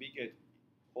 we get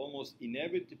almost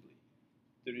inevitably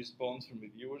the response from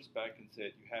reviewers back and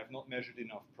said, you have not measured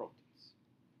enough proteins.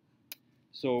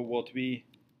 So what we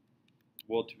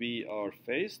are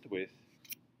faced with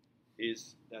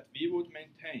is that we would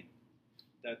maintain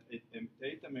that a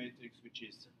data matrix which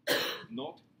is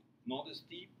not as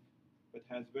deep but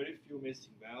has very few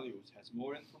missing values has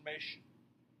more information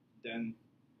than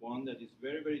one that is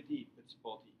very, very deep but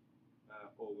spotty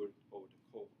over the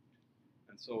cohort.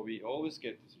 And so we always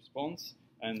get this response,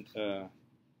 and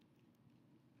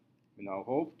we now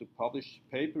hope to publish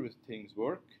a paper with Ting's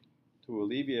work to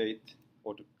alleviate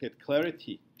or to get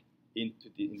clarity in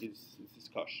this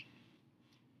discussion.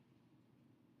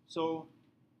 So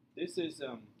this is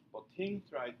what Ting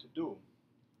tried to do,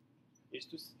 is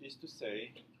to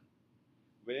say,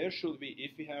 where should we,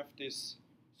 if we have this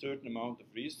certain amount of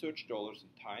research dollars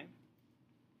and time,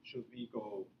 should we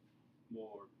go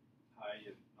more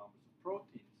higher numbers of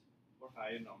proteins or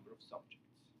higher number of subjects?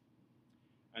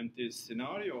 And this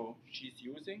scenario she's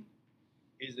using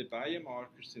is a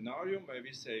biomarker scenario where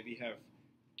we say we have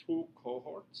two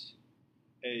cohorts,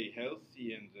 a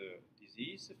healthy and a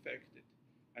disease affected,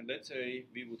 and let's say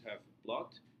we would have blood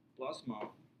plasma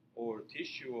or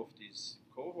tissue of these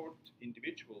cohort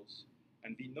individuals,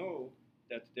 and we know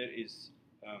that there is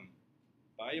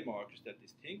biomarkers that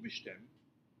distinguish them,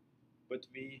 but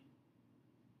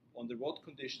under what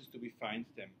conditions do we find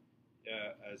them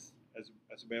as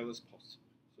well as possible?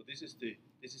 So this is the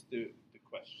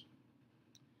question.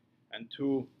 And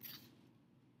to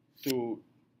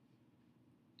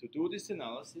do this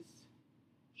analysis,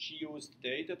 she used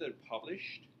data that are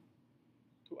published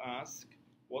to ask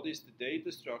what is the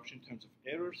data structure in terms of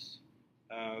errors,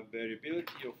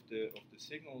 variability of the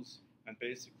signals, and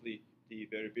basically the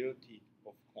variability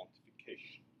of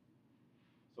quantification.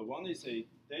 So one is a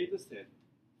data set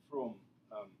from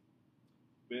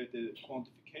where the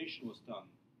quantification was done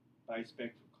by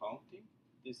spectral counting.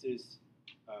 This is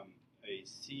a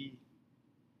CP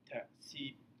tag.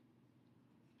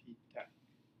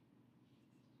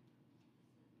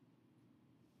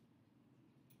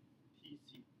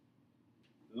 TC.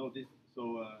 No, this.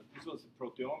 So this was a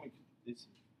proteomic. This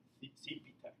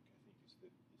CP tag, I think, is the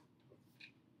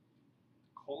term.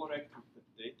 Colorectal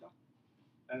data,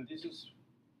 and this is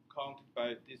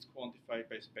quantified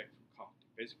by spectral counting.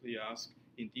 Basically, you ask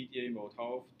in DDA mode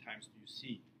how often times do you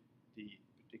see the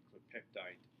particular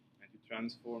peptide, and you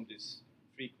transform this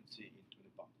frequency into an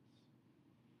abundance.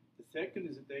 The second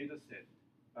is a data set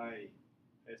by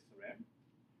SRM,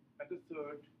 and the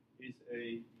third is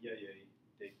a EIA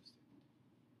data set.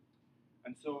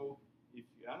 And so, if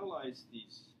you analyze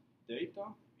these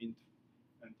data, and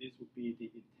this would be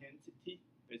the intensity,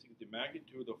 basically the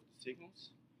magnitude of the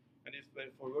signals, and if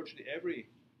for virtually every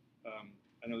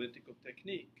analytical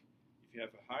technique, if you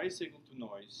have a high signal to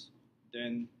noise,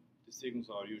 then the signals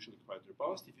are usually quite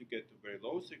robust. If you get to very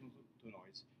low signal to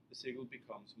noise, the signal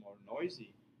becomes more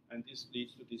noisy, and this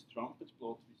leads to these trumpet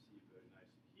plots we see very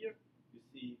nicely here. You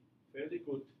see fairly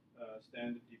good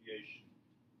standard deviation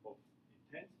of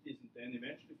intensities, and then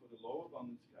eventually for the low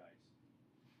abundance guys,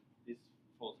 this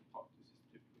falls apart. This is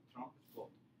typical trumpet plot.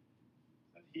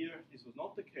 And here, this was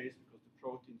not the case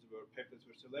because the peptides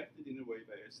were selected in a way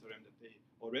by SRM that they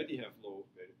already have low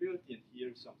variability, and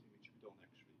here is something which we don't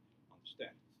actually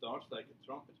understand. It starts like a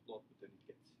trumpet plot, but then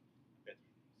it gets better.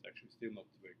 It's actually still not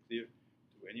very clear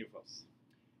to any of us.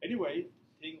 Anyway,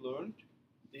 Ting learned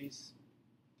this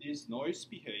noise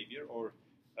behavior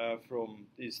from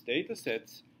these data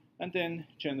sets, and then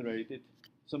generated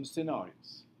some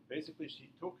scenarios. Basically, she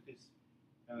took this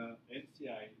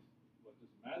NCI, what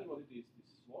doesn't matter what it is,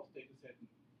 this SWOT data set,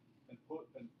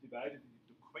 and divided it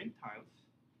into quintiles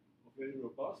of very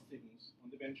robust signals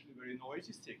and eventually very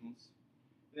noisy signals.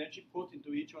 And then she put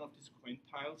into each one of these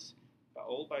quintiles,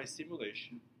 all by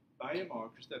simulation,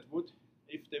 biomarkers that would,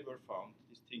 if they were found,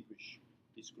 distinguish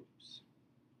these groups.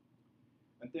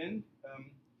 And then,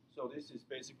 so this is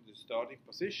basically the starting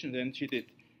position. Then she did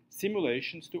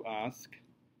simulations to ask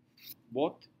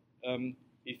what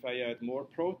if I add more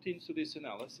proteins to this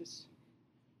analysis,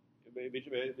 with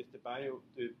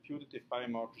the putative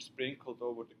biomarker sprinkled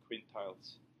over the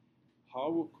quintiles.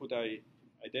 How could I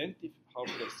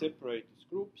separate these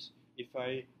groups if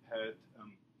I had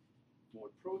more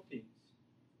proteins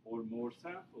or more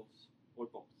samples or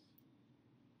both?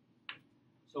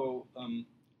 So the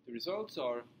results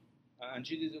are, and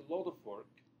she did a lot of work,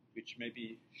 which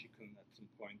maybe she can at some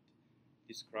point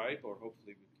describe, or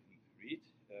hopefully we can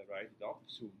write it up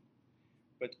soon.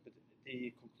 But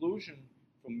the conclusion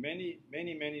from many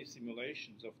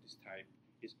simulations of this type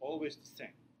is always the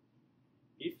same.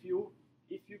 If you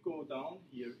go down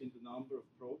here in the number of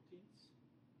proteins,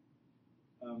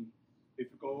 if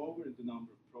you go over in the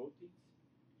number of proteins,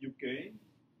 you gain.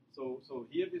 So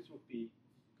here this would be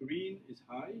green is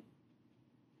high,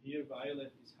 here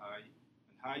violet is high,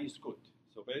 and high is good.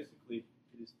 So basically,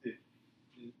 it is the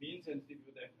mean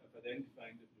sensitivity of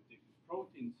identifying the predictive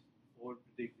proteins or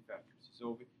predictive accuracy.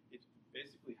 So it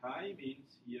basically high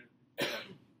means here that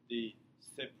the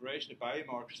separation of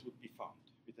biomarkers would be found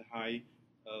with a high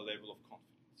level of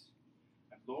confidence.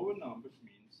 And lower numbers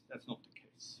means that's not the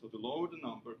case. So the lower the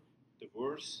number, the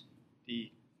worse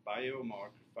the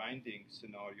biomarker finding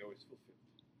scenario is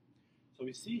fulfilled. So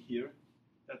we see here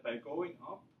that by going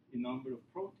up in number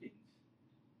of proteins,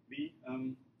 we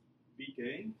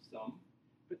gain some,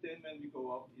 but then when we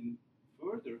go up in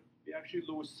further, we actually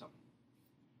lose some.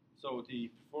 So the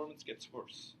performance gets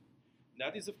worse.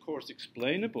 That is, of course,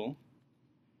 explainable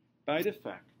by the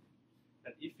fact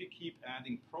that if we keep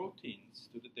adding proteins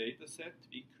to the data set,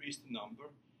 we increase the number,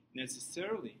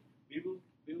 necessarily we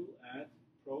will add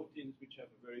proteins which have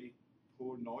a very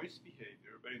poor noise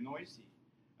behavior, very noisy.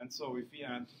 And so if we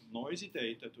add noisy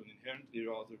data to an inherently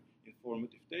rather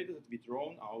informative data, that we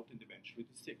drown out and eventually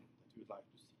the signal that we would like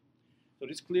to see. So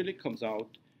this clearly comes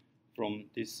out from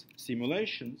these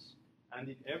simulations, and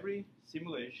in every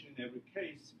simulation, in every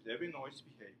case, with every noise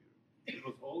behavior, it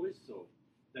was always so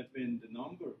that when the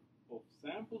number of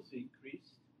samples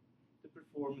increased, the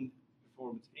performance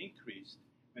increased.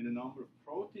 When the number of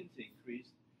proteins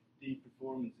increased, the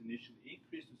performance initially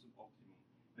increased to some optimum,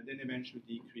 and then eventually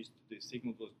decreased. The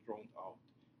signal was drowned out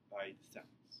by the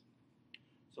samples.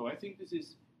 So I think this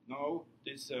is now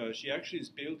this. She actually is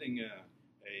building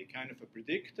a kind of a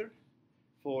predictor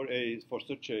for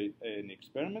such an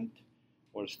experiment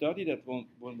or a study that one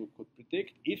could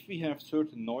predict if we have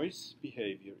certain noise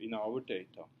behavior in our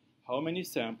data, how many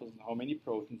samples and how many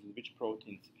proteins and which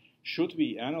proteins should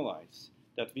we analyze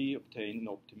that we obtain an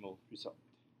optimal result.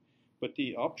 But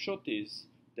the upshot is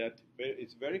that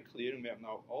it's very clear, and we have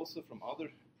now also from other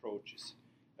approaches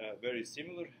very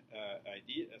similar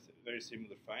ideas, very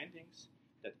similar findings,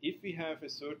 that if we have a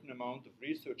certain amount of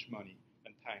research money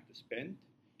and time to spend,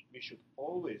 we should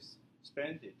always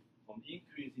spend it on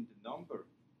increasing the number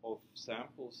of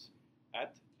samples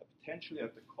at potentially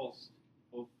at the cost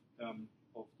of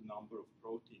the number of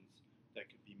proteins that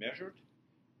could be measured.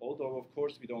 Although of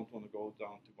course we don't want to go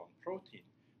down to one protein,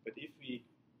 but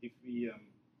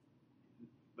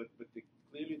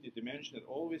clearly the dimension that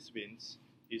always wins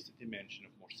is the dimension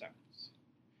of more samples.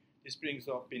 This brings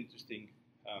up interesting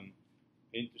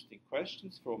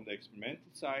questions from the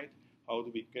experimental side. How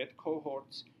do we get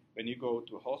cohorts? When you go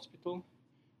to a hospital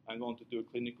and want to do a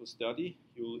clinical study,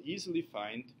 you will easily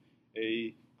find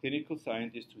a clinical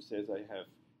scientist who says, I have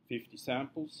 50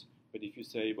 samples, but if you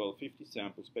say, well, 50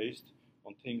 samples based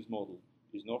on Thing's model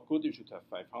is not good, you should have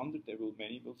 500,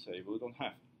 many will say, well, we don't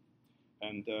have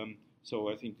them. And so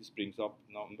I think this brings up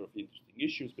a number of interesting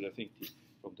issues, but I think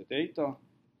from the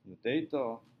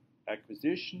data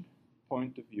acquisition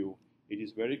point of view, it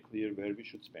is very clear where we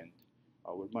should spend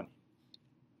our money.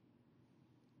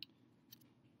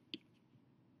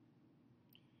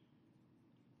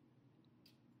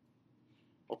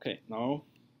 Okay, now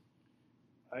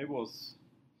I was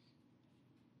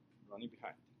running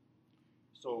behind.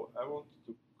 So I want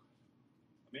to,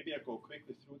 maybe I go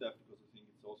quickly through that because I think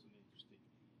it's also an interesting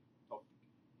topic.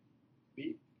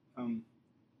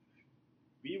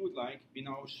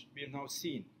 We have now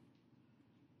seen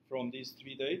from these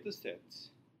three data sets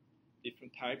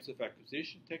different types of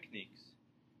acquisition techniques,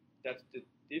 that the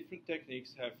different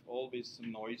techniques have always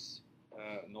some noise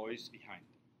behind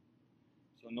them.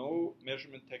 So no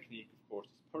measurement technique, of course,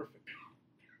 is perfect.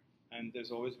 And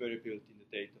there's always variability in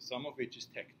the data, some of which is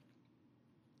technical.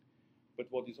 But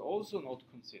what is also not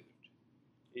considered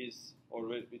is, or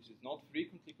which is not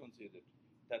frequently considered,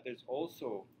 that there's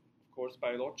also, of course,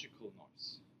 biological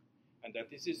noise. And that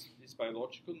this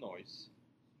biological noise,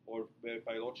 or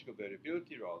biological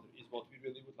variability rather, is what we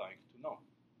really would like to know.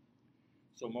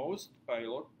 So most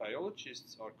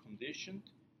biologists are conditioned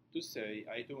to say,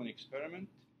 I do an experiment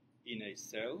in a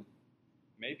cell,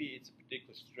 maybe it's a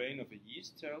particular strain of a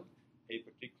yeast cell, a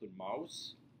particular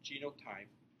mouse genotype,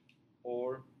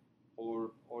 or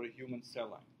a human cell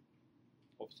line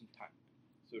of some type,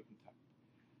 certain type.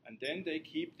 And then they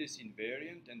keep this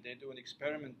invariant and they do an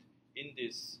experiment in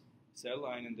this cell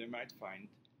line and they might find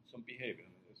some behavior.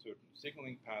 A certain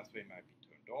signaling pathway might be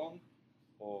turned on,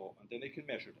 and then they can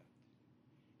measure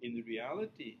that. In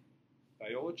reality,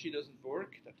 biology doesn't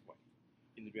work that way.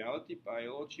 In reality,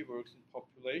 biology works in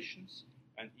populations,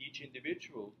 and each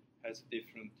individual has a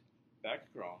different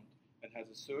background and has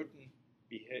a certain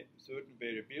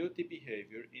variability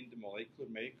behavior in the molecular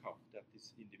makeup that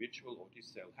this individual or this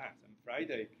cell has. And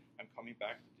Friday, I'm coming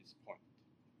back to this point.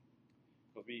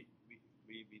 So we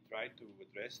try to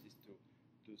address this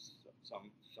to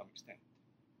some extent.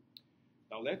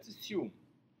 Now let's assume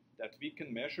that we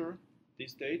can measure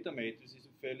this data matrices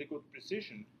with fairly good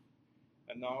precision.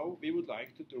 And now we would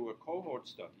like to do a cohort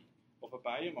study of a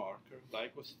biomarker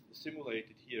like was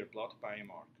simulated here, blood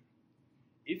biomarker.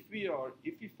 If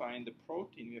we find a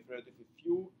protein, we have relatively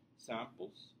few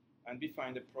samples, and we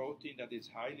find a protein that is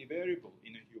highly variable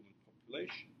in a human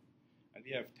population, and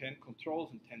we have 10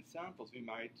 controls and 10 samples, we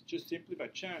might just simply by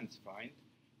chance find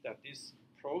that this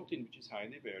protein, which is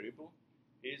highly variable,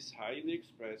 is highly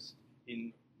expressed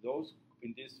in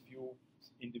these few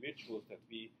individuals that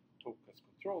we took as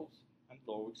controls, and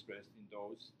low expressed in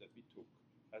those that we took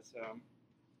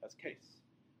as case,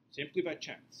 simply by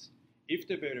chance. If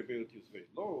the variability is very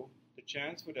low, the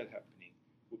chance for that happening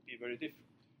would be very different,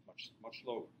 much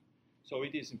lower. So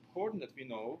it is important that we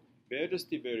know where does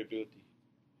the variability,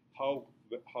 how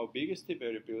big is the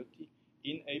variability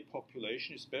in a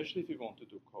population, especially if we want to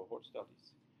do cohort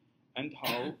studies, and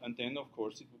how, and then of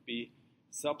course it would be,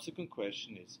 subsequent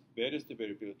question is, where does the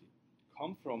variability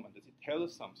come from, and does it tell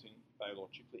us something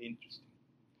biologically interesting?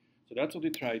 So that's what we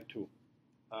try to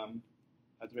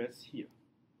address here.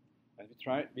 And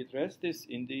we address this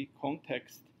in the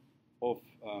context of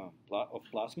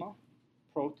plasma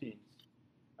proteins.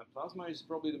 And plasma is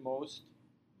probably the most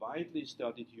widely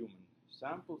studied human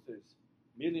sample. There's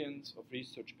millions of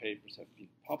research papers have been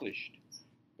published.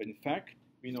 But in fact,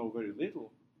 we know very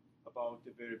little about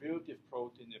the variability of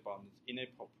protein abundance in a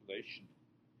population.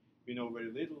 We know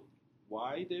very little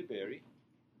why they vary,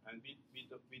 and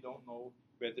we don't know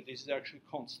whether this is actually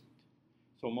constant.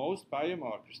 So most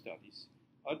biomarker studies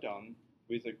are done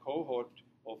with a cohort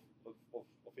of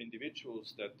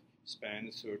individuals that span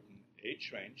a certain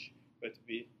age range, but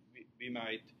we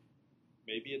might,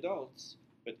 maybe adults,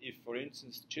 but if, for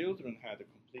instance, children had a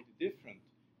completely different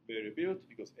variability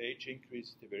because age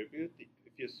increases the variability,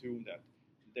 if you assume that,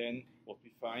 then what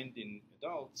we find in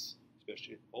adults,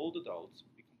 especially old adults,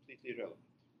 will be completely irrelevant.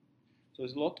 So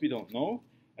there's a lot we don't know,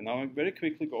 and now I'll very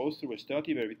quickly go through a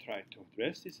study where we tried to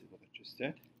address this, is what I just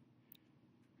said.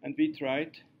 And we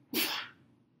tried,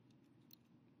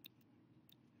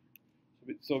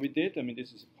 so we did, I mean,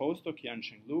 this is a postdoc, Yan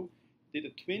Sheng Lu, did a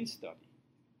twin study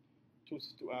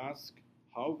to ask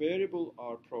how variable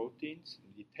are proteins,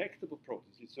 detectable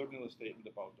proteins. It's certainly a statement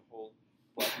about the whole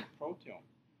plasmid proteome,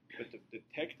 but the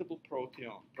detectable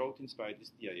proteins by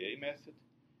this DIA method,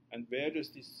 and where does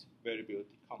this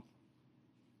variability come from?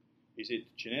 Is it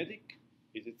genetic?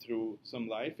 Is it through some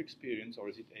life experience, or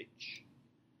is it age?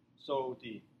 So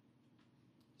the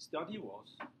study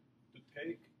was to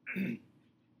take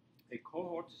a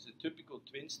cohort. This is a typical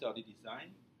twin study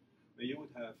design, where you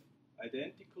would have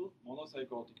identical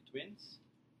monozygotic twins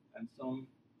and some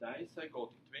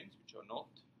dizygotic twins, which are not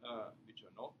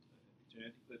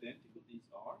genetically identical. These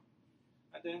are,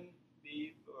 and then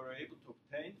we were able to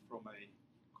obtain from a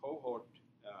cohort,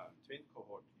 twin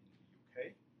cohort in the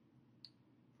UK,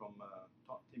 from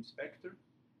Tim Spector,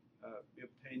 we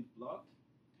obtained blood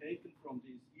taken from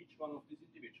each one of these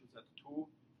individuals at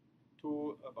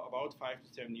about 5 to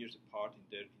 7 years apart in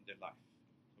their life.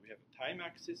 So we have a time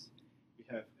axis, we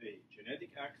have a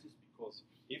genetic axis, because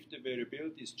if the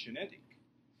variability is genetic,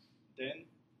 then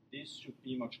these should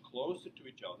be much closer to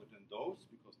each other than those,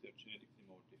 because they're genetically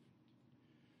more different.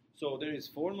 So there is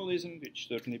formalism, which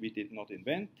certainly we did not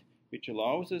invent, which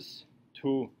allows us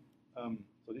to,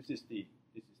 so this is the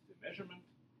measurement,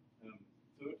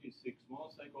 36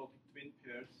 monozygotic twin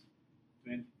pairs,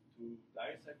 22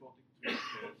 dizygotic twin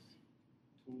pairs,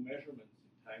 2 measurements in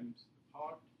times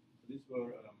apart. So these were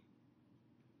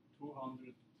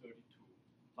 232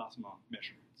 plasma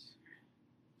measurements.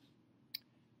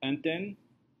 And then,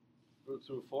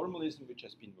 through formalism which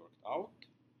has been worked out,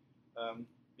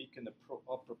 we can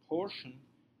apportion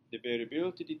the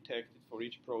variability detected for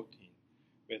each protein,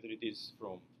 whether it is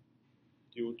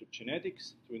due to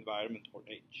genetics, to environment, or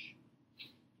age.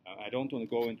 I don't want to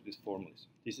go into this formalism.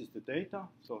 This is the data.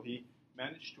 So he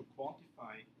managed to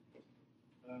quantify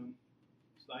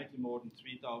slightly more than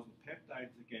 3,000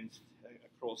 peptides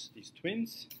across these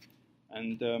twins.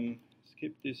 And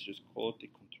skip this, just quality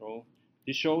control.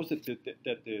 This shows that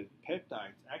the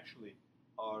peptides actually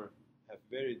have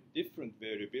very different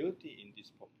variability in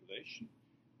this population,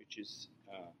 which is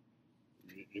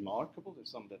remarkable. There's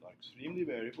some that are extremely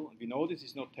variable, and we know this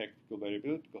is not technical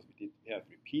variability because we have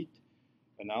repeat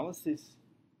analysis,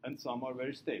 and some are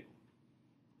very stable.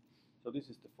 So this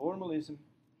is the formalism,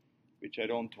 which I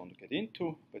don't want to get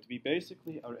into, but we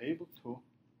basically are able to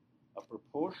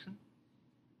proportion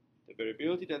the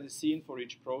variability that is seen for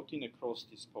each protein across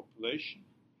this population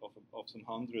of some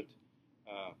 100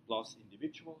 plus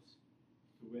individuals,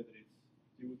 to whether it's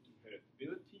due to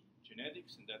heritability,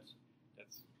 genetics, and that's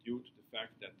due to the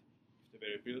fact that if the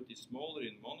variability is smaller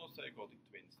in monozygotic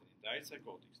twins than in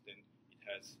dizygotics, then it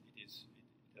has a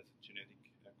genetic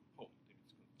component, and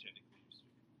it's genetically restricted.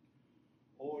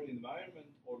 Or environment,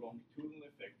 or longitudinal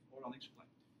effect, or unexplained.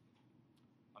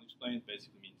 Unexplained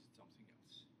basically means it's something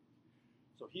else.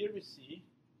 So here we see,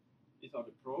 these are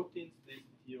the proteins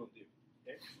listed here on the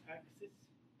x-axis,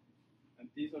 and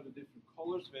these are the different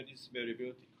colors where this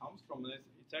variability comes from. And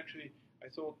it's actually, I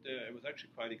thought I was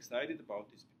actually quite excited about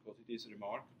this, because it is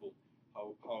remarkable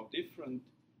how different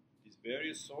these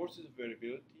various sources of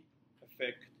variability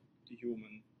affect the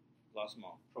human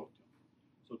plasma proteome.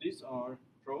 So these are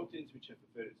proteins which have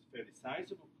a fairly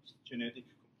sizable genetic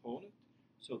component,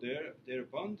 so their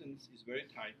abundance is very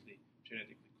tightly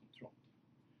genetically controlled.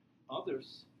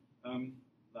 Others,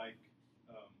 like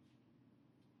the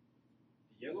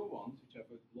yellow ones, which have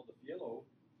a lot of yellow,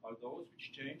 are those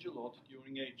which change a lot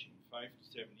during aging. 5 to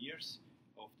 7 years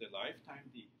of the lifetime,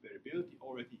 the variability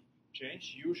already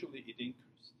changed. Usually it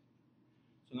increased.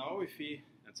 So now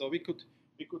we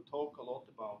could talk a lot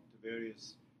about the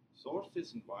various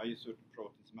sources and why certain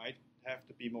proteins might have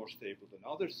to be more stable than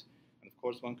others. And of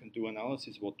course, one can do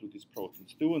analysis. What do these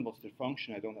proteins do and what's their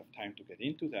function? I don't have time to get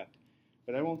into that,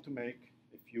 but I want to make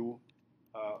a few,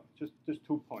 just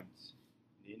 2 points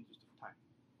in the interest of time.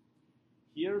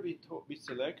 Here we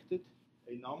selected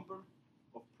a number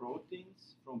of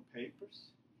proteins from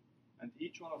papers, and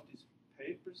each one of these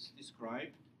papers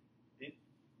described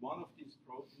one of these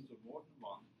proteins or more than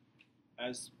one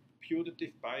as putative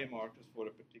biomarkers for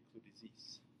a particular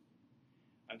disease.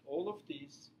 And all of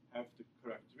these have the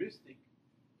characteristic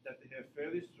that they have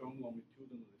fairly strong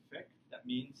longitudinal effect. That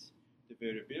means the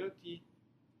variability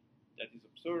that is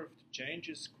observed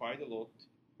changes quite a lot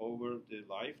over the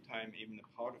lifetime, even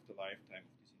a part of the lifetime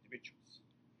of these individuals.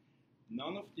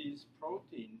 None of these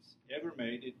proteins ever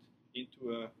made it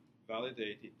into a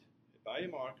validated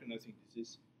biomarker, and I think this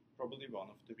is probably one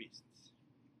of the reasons.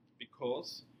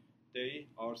 Because they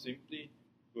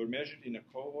were measured in a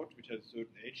cohort which has a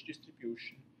certain age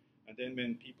distribution, and then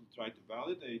when people try to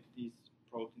validate these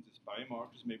proteins as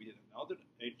biomarkers, maybe they had another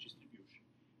age distribution,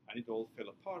 and it all fell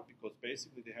apart because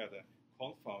basically they had a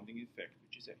confounding effect,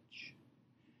 which is age.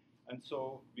 And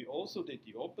so we also did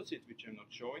the opposite, which I'm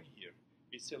not showing here.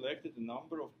 We selected a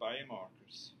number of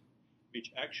biomarkers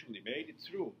which actually made it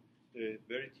through the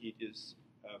very tedious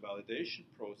validation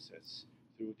process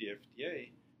through the FDA,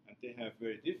 and they have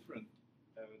very different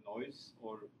noise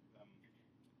or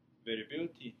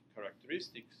variability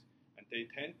characteristics, and they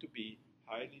tend to be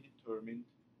highly determined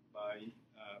by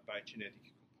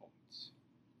genetic components.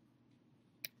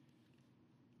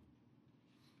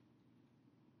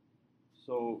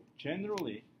 So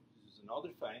generally, this is another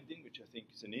finding which I think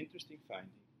is an interesting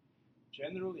finding.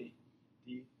 Generally,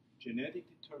 the genetic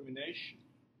determination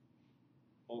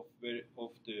of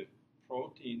the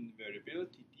protein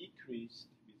variability decreased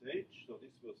with age. So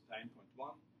this was time point 1,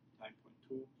 time point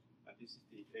 2, and this is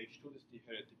the age 2, this is the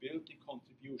heritability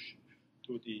contribution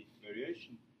to the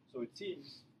variation. So it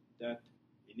seems that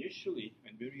initially,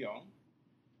 when we're young,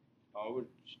 our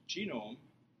genome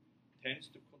tends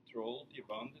to control the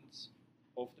abundance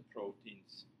of the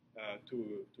proteins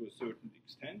to a certain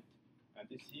extent, and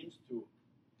this seems to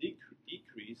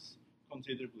decrease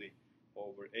considerably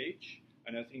over age,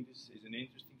 and I think this is an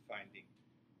interesting finding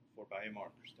for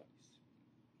biomarker studies.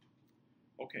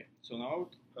 Okay, so now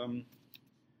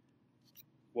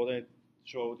what I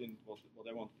showed in what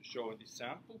I wanted to show in this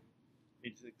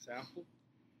example,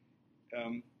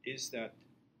 is that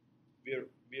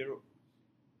we're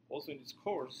also in this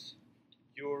course,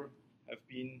 you have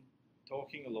been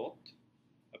talking a lot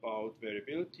about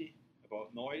variability,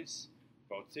 about noise,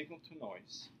 about signal to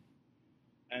noise,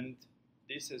 and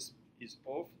this is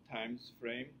oftentimes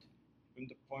framed from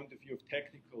the point of view of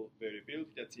technical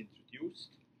variability that's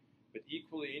introduced, but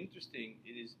equally interesting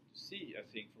it is to see, I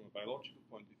think, from a biological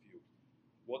point of view,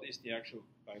 what is the actual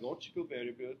biological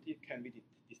variability? Can we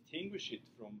distinguish it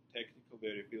from technical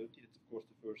variability? That's of course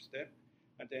the first step.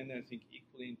 And then I think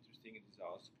equally interesting it is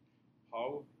asked,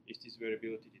 how is this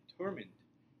variability determined?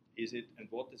 Is it, and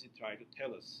what does it try to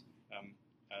tell us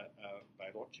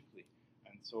biologically?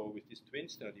 And so with this twin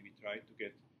study, we try to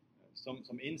get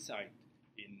some insight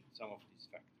in some of these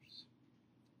factors.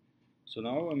 So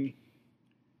now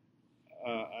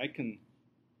I can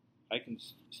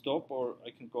stop, or I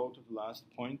can go to the last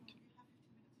point.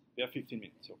 We have 15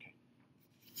 minutes. Okay.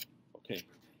 Okay.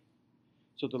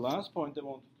 So the last point I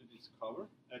wanted to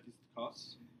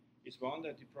discuss is one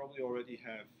that you probably already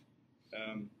have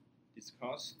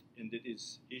discussed, and it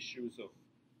is issues of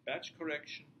batch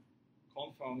correction,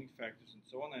 confounding factors, and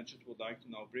so on. I just would like to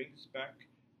now bring this back,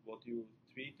 what you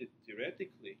treated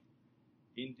theoretically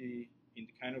in the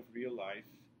kind of real life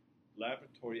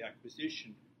laboratory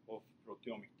acquisition of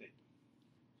proteomic data.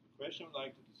 The question I'd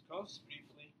like to discuss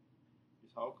briefly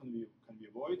is how can we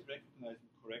avoid recognizing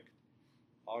correct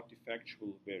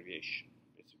artifactual variation,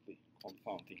 basically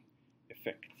confounding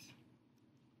effects.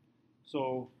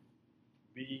 So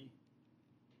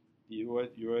you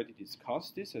already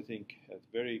discussed this, I think, at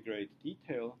very great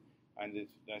detail, and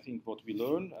I think what we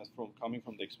learn coming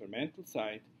from the experimental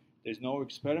side, there's no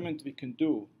experiment we can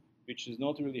do which does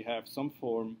not really have some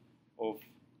form of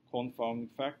confounding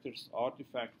factors,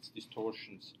 artifacts,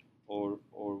 distortions, or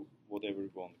whatever we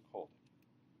want to call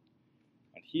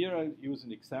them. And here I use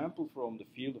an example from the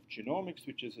field of genomics,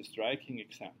 which is a striking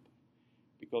example,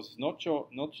 because it's not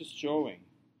just showing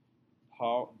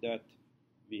how that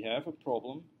we have a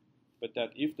problem, but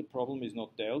that if the problem is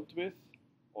not dealt with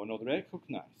or not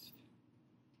recognized,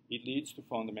 it leads to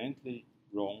fundamentally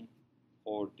wrong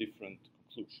or different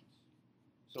conclusions.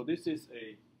 So this is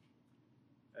a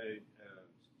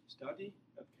study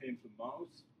that came from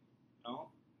mouse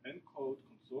ENCODE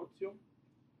consortium,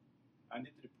 and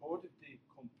it reported the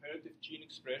comparative gene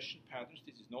expression patterns.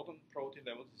 This is not on protein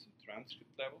level, this is on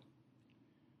transcript level,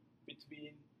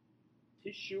 between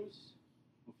tissues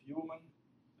of human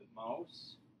and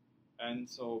mouse. And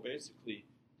so basically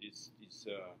these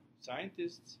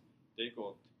scientists, they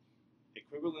got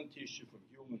equivalent tissue from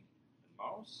human and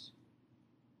mouse,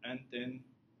 and then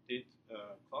did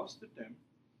cluster them,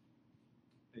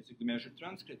 basically measured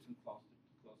transcripts and clustered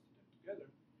them together.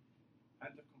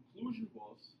 And the conclusion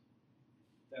was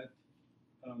that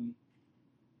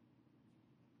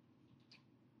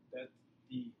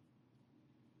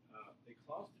they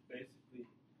clustered basically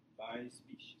by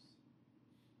species.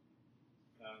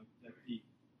 That they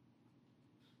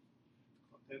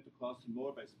tend to cluster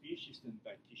more by species than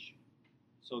by tissue.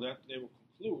 So that they will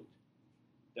conclude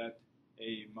that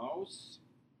a mouse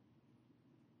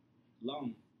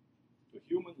lung to a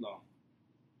human lung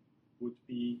would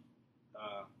be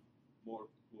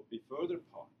further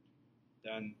apart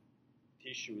than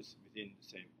tissues within the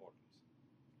same organism.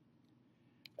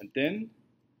 And then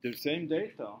the same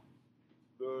data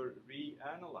were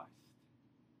reanalyzed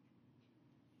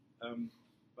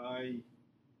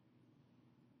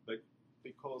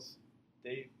because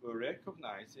they were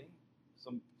recognizing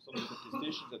some of the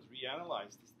statisticians that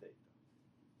reanalyzed this data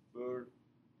were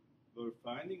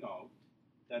finding out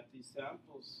that these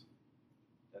samples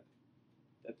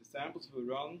that the samples were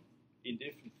run in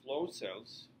different flow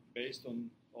cells based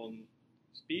on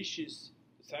species.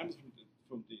 The samples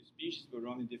from the species were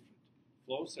run in different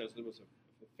flow cells. There was an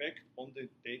effect on the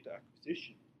data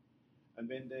acquisition, and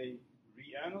when they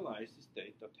reanalyzed this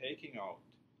data, taking out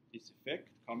this effect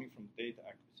coming from the data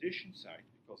acquisition side,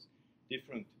 because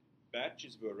different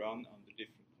batches were run under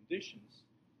different conditions,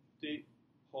 the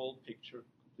whole picture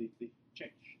completely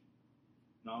changed.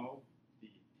 Now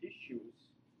the tissues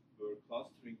were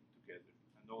clustering together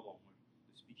and no longer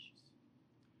the species.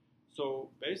 So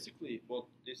basically what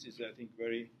this is, I think,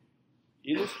 very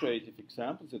illustrative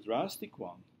example, it's a drastic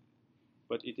one,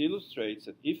 but it illustrates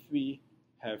that if we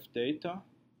have data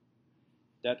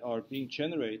that are being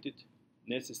generated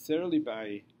necessarily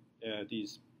by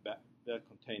that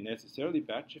contain necessarily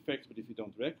batch effects, but if we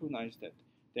don't recognize that,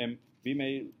 then we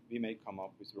may come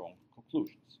up with wrong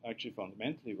conclusions, actually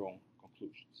fundamentally wrong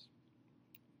conclusions.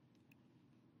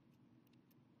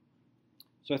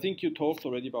 So I think you talked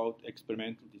already about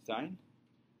experimental design,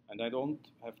 and I don't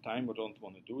have time or don't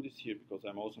want to do this here because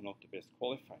I'm also not the best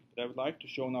qualified. But I would like to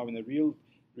show now in a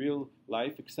real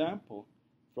life example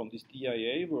from this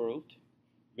DIA world,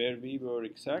 where we were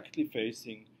exactly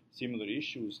facing similar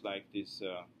issues like this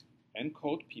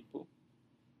ENCODE people,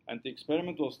 and the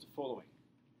experiment was the following: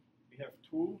 we have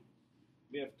two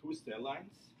cell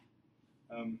lines.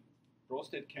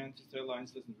 Prostate cancer cell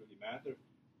lines doesn't really matter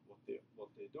what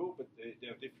they do, but they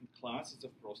have different classes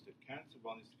of prostate cancer.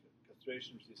 One is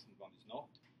castration resistant, one is not,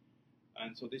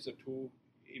 and so these are two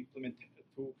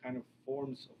kind of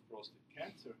forms of prostate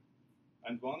cancer,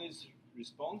 and one is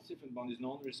responsive and one is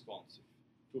non-responsive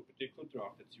to a particular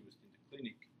drug that's used in the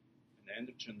clinic, an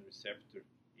androgen receptor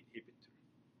inhibitor.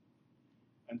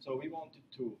 And so we wanted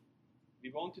to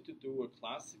do a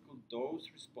classical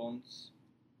dose-response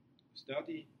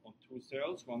study on two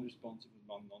cells, one responsive and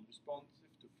one non-responsive,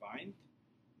 to find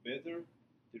whether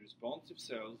the responsive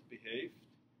cells behaved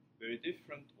very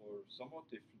different or somewhat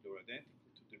different or identical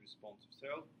to the responsive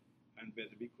cell, and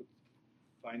whether we could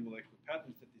find molecular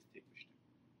patterns that distinguish them.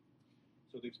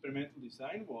 So the experimental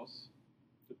design was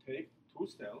to take two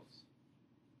cells,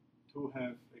 to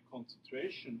have a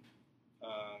concentration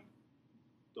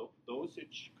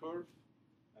dosage curve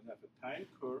and have a time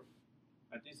curve,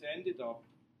 and this ended up,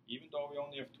 even though we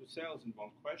only have two cells in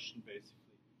one question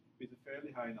basically, with a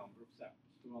fairly high number of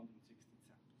samples, 216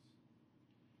 samples.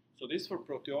 So this, for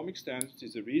proteomic standards,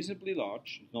 is a reasonably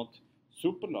large, not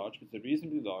super large, but a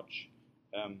reasonably large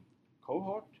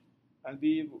cohort, and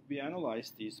we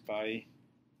analyzed this by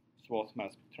swath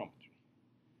mass spectrometry.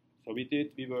 So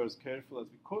we were as careful as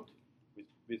we could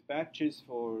with batches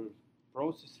for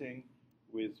processing,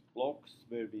 with blocks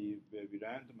where we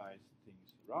randomized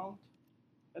things around,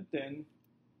 and then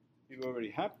we were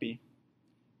very happy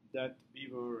that we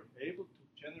were able to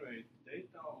generate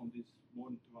data on these more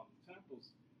than 200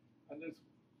 samples, and there's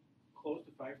close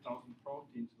to 5,000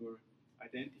 proteins were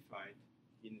identified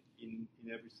in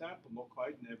every sample, not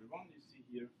quite in every one. You see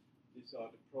here, these are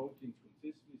the proteins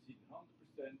consistently seen 100%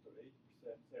 or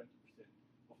 80%, 70%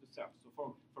 of the samples.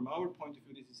 So from our point of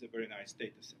view, this is a very nice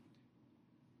data set.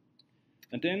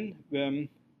 And then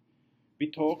we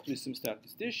talked with some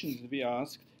statisticians, and we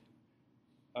asked,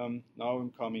 now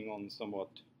I'm coming on somewhat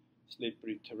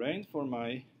slippery terrain for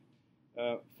my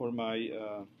for my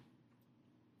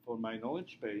for my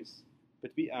knowledge base.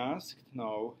 But we asked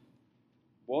now,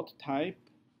 what type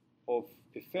of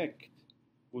effect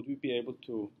would we be able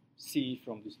to see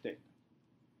from this data?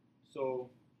 So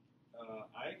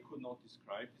I could not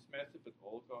describe this method, but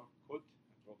Olga could,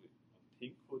 and probably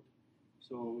Tim could.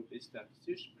 So this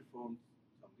statistician performed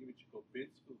something which is called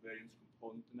principal variance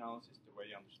component analysis, the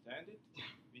way I understand it.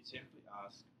 We simply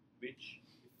ask which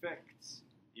effects,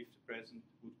 if present,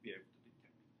 would be able to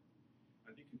detect.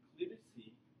 And we can clearly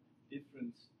see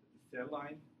difference that the cell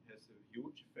line has a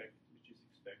huge effect, which is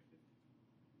expected.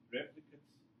 Replicates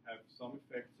have some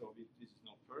effect, so this is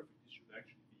not perfect. This should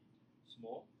actually be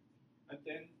small. And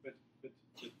then, but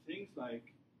things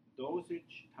like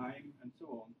dosage, time, and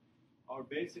so on are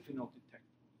basically not detectable.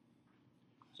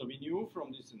 So we knew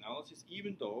from this analysis,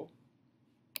 even though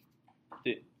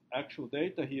the actual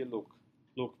data here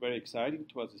look very exciting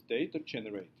to us as data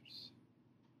generators,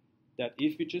 that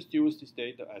if we just use this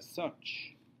data as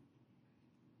such,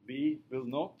 we will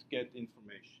not get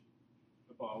information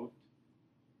about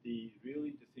the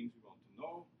things we want to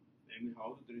know, namely how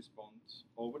do they respond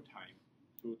over time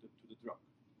to the drug.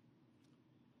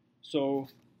 So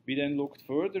we then looked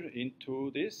further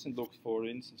into this and looked, for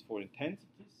instance, for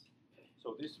intensities.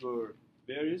 So these were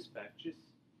various batches,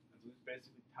 and so it's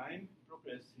basically time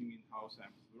progressing in how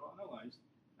samples were analyzed,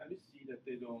 and we see that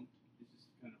they don't, this is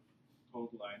kind of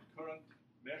total line current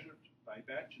measured by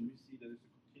batch, and we see that there's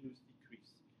a continuous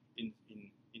decrease in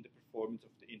the performance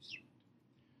of the instrument.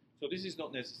 So this is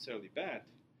not necessarily bad.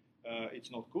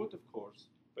 It's not good, of course,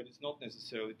 but it's not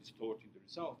necessarily distorting the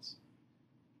results,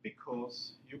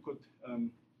 because you could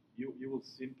you will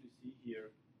simply see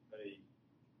here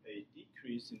a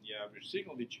decrease in the average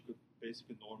signal, which you could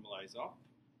basically normalize up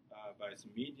by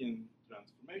some median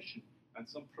transformation, and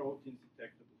some proteins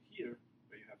detectable here,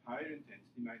 where you have higher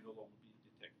intensity, might no longer be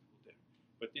detectable there.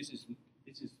 But this is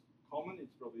common.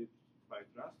 It's probably quite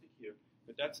drastic here,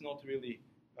 but that's not really.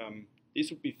 This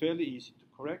would be fairly easy to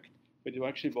correct, but it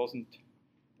actually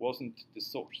wasn't the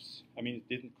source. I mean, it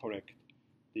didn't correct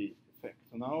the effect.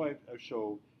 So now I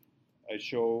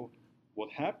show what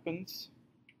happens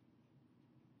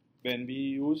when we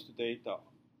use the data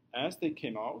as they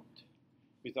came out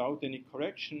without any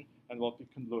correction, and what we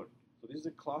can learn. So this is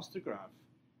a cluster graph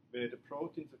where the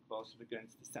proteins are clustered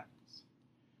against the samples.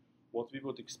 What we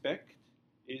would expect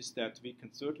is that we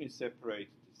can certainly separate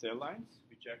the cell lines,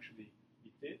 which actually we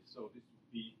did. So this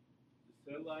would be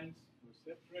the cell lines were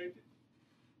separated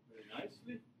very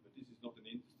nicely, but this is not an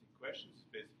interesting question. It's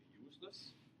basically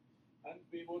useless. And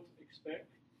we would expect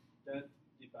that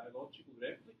the biological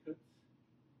replicates,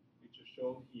 which are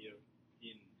shown here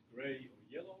in gray or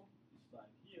yellow, this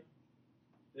line here,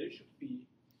 they should be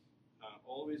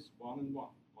always 1 and 1,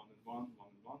 1 and 1, 1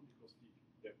 and 1, because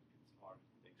the replicates are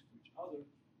next to each other,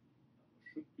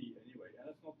 should be anyway, and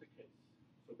that's not the case.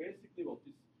 So basically what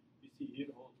we see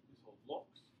here, these whole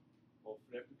blocks of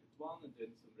replicate 1 and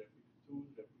then some replicate 2,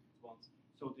 replicate 1s.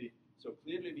 So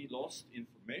clearly we lost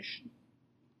information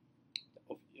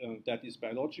that is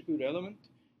biologically relevant.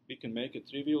 We can make a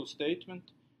trivial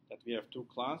statement that we have two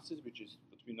classes, which is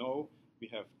what we know. We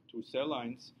have two cell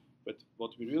lines, but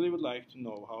what we really would like to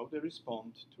know, how they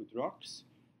respond to drugs,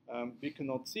 we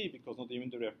cannot see, because not even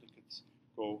the replicates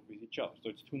go with each other, so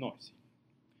it's too noisy.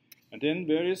 And then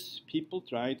various people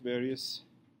tried various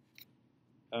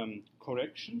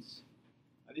corrections,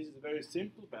 and this is a very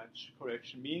simple batch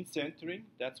correction, mean centering.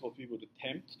 That's what we would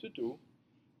attempt to do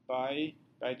by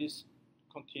this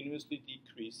continuously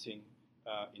decreasing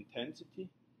intensity,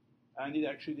 and it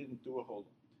actually didn't do a whole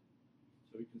lot.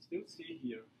 So we can still see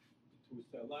here the two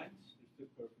cell lines, they're still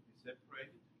perfectly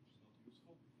separated, which is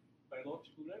not useful.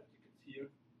 Biological replicates here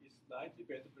is slightly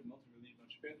better, but not really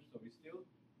much better. So we still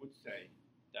would say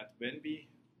that when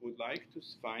we would like to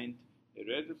find a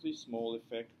relatively small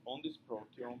effect on this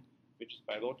proteome, which is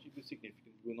biologically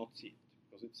significant, we will not see it,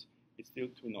 because it's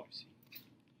still too noisy.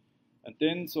 And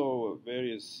then so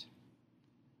various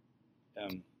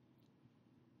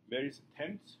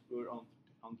attempts were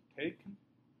undertaken,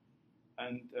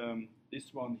 and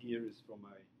this one here is from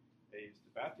a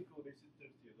sabbatical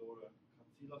visitor, Theodora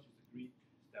Katsilas, who's a Greek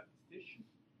statistician,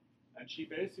 and she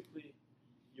basically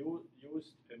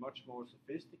used a much more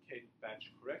sophisticated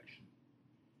batch correction,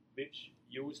 which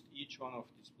used each one of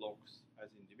these blocks as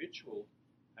individual.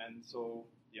 And so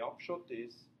the upshot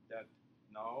is that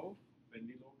now, when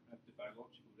we look at the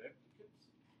biological replicates,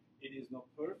 it is not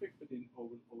perfect, but in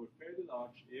over fairly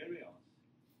large areas,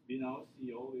 we now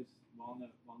see always one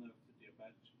after the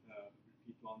batch,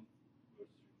 repeat 1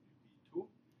 versus repeat 2.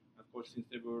 Of course, since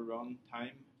they were run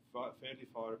fairly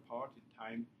far apart in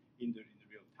time, in the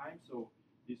real time. So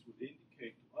this would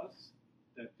indicate to us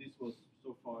that this was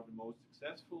so far the most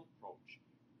successful approach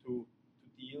to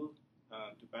deal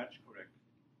to batch correct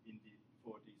in this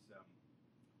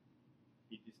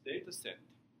data set.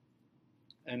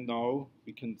 And now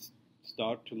we can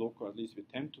start to look, or at least we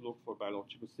attempt to look, for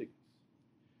biological signals.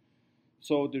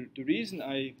 So the reason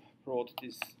I brought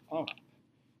this up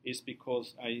is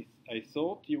because I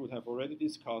thought you would have already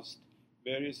discussed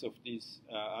various of these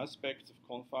aspects of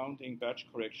confounding, batch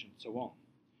correction, and so on.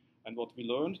 And what we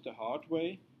learned the hard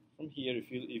way from here,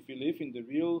 if you live in the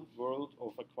real world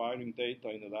of acquiring data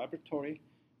in a laboratory,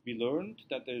 we learned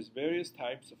that there's various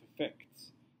types of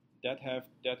effects that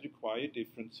require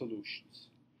different solutions.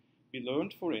 We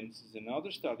learned, for instance, another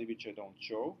study which I don't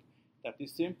show, that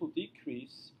this simple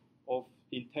decrease of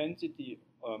intensity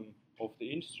of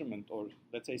the instrument, or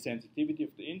let's say sensitivity of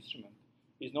the instrument,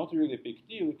 is not really a big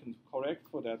deal. You can correct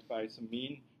for that by some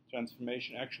mean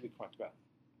transformation actually quite well.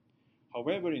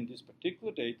 However, in this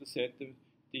particular data set,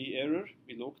 the error,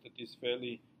 we looked at this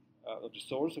fairly, the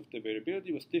source of the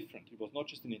variability was different. It was not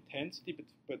just in intensity,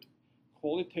 but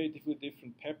qualitatively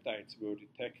different peptides were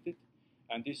detected.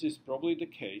 And this is probably the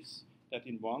case that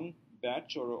in one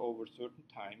batch or over a certain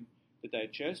time, the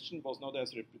digestion was not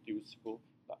as reproducible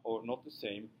or not the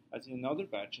same as in another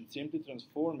batch, and simply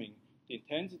transforming the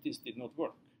intensities did not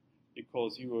work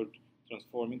because you were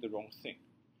transforming the wrong thing.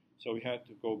 So we had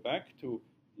to go back to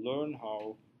learn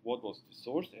what was the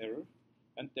source error,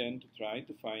 and then to try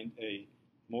to find a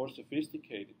more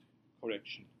sophisticated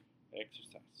correction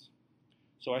exercise.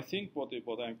 So I think what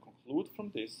I conclude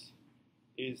from this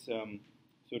is,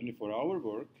 certainly for our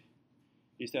work,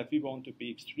 is that we want to be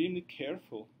extremely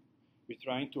careful with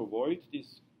trying to avoid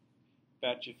these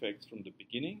batch effects from the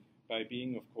beginning by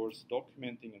being, of course,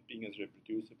 documenting and being as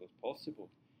reproducible as possible.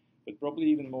 But probably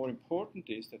even more important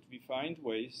is that we find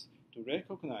ways to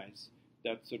recognize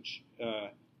that such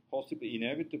possibly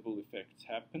inevitable effects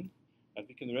happen, that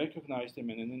we can recognize them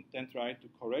and then try to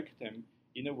correct them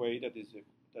in a way that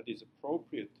is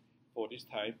appropriate for this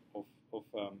type of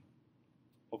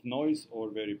noise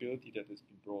or variability that has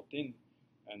been brought in.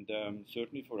 And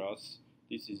certainly for us,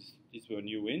 these were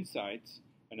new insights,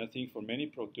 and I think for many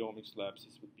proteomics labs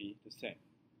this would be the same.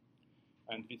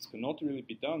 And this cannot really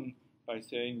be done by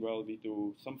saying, well, we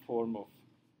do some form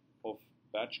of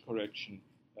batch correction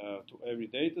to every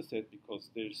data set, because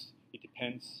it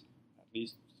depends, at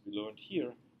least we learned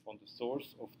here, on the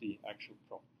source of the actual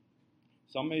problem.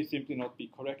 Some may simply not be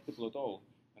correctable at all,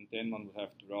 and then one would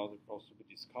have to rather possibly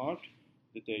discard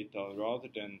the data rather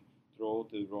than draw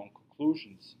the wrong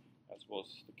conclusions, as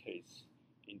was the case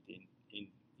in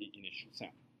the initial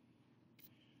sample.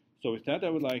 So with that, I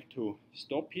would like to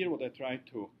stop here. What I tried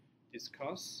to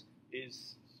discuss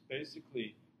is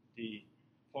basically the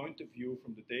point of view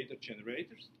from the data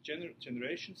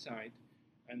generation side,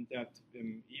 and that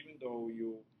even though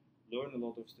you learn a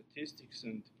lot of statistics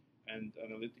and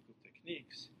analytical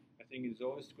techniques, I think it is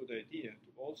always a good idea to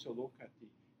also look at the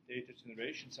data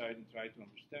generation side and try to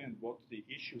understand what the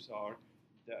issues are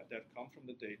that come from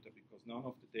the data, because none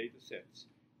of the data sets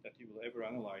that you will ever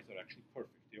analyze are actually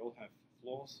perfect. They all have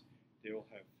flaws, they all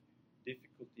have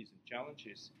difficulties and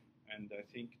challenges, and I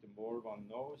think the more one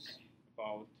knows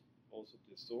about also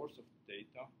the source of the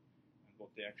data and what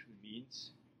they actually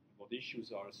means, and what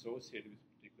issues are associated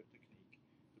with a particular technique,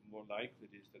 the more likely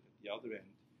it is that at the other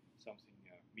end something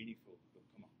meaningful will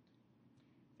come out.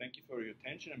 Thank you for your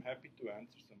attention. I'm happy to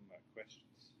answer some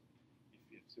questions if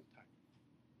we have some time.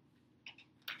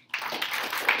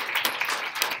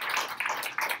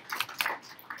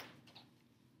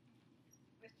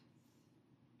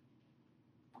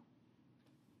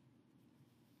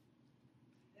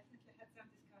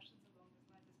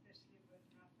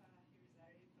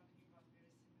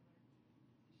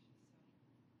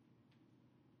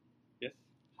 Yes?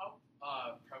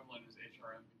 How prevalent is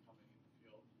HRM becoming in the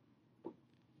field?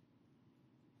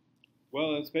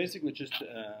 Well, it's basically just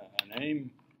a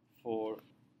name for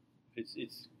it's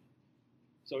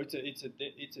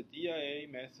a DIA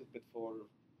method, but for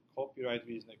copyright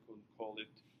reason I couldn't call it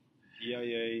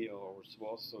DIA or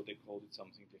SWOS, so they called it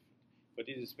something different. But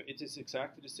it is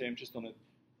exactly the same, just on a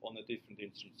different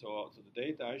instrument. So the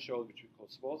data I showed, which we call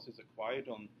SWOS, is acquired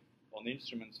on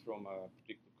instruments from a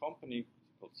particular company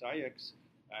called SciEx,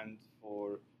 and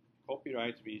for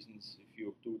copyright reasons, if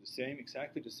you do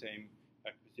exactly the same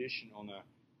acquisition on an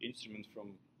instrument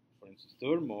from, for instance,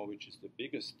 Thermo, which is the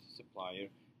biggest supplier,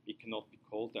 it cannot be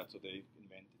called that, so they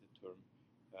invented the term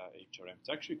HRM. It's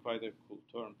actually quite a cool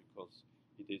term, because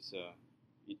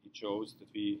it shows that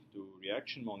we do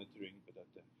reaction monitoring, but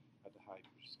at a higher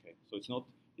scale. So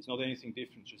it's not anything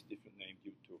different, just different name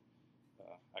due to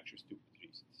actually stupid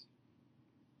reasons.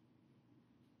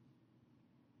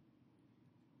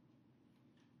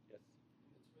 Yes?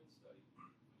 In the twin study, you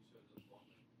showed that age can affect the level of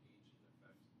proteins.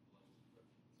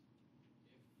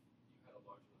 If you had a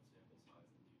large enough sample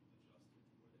size and you adjusted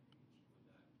for the age, would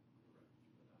that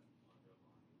correct for that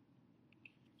underlying?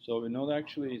 So we're not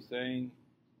actually saying,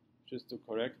 just to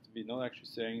correct, we're not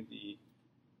actually saying the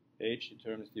age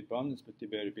determines the abundance, but the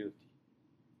variability.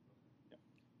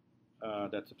 Yeah.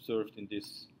 That's observed in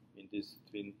this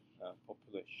twin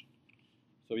population.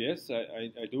 So yes,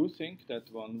 I do think that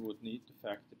one would need to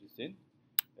factor this in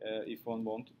if one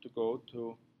wanted to go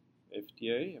to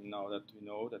FDA. And now that we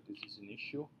know that this is an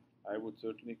issue, I would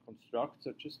certainly construct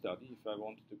such a study. If I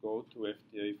wanted to go to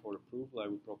FDA for approval, I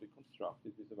would probably construct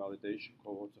it with a validation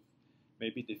cohort of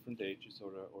maybe different ages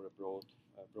or a broad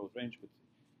range. But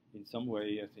in some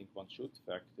way, I think one should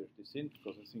factor this in,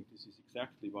 because I think this is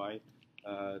exactly why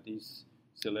these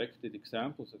selected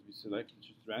examples that we selected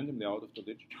just randomly out of the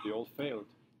literature, they all failed.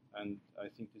 And I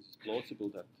think this is plausible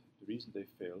that the reason they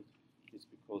failed is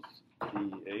because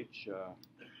the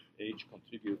age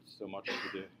contributes so much to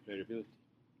the variability.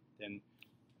 Then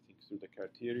I think through the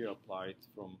criteria applied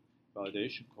from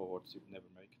validation cohorts, you would never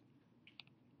make it.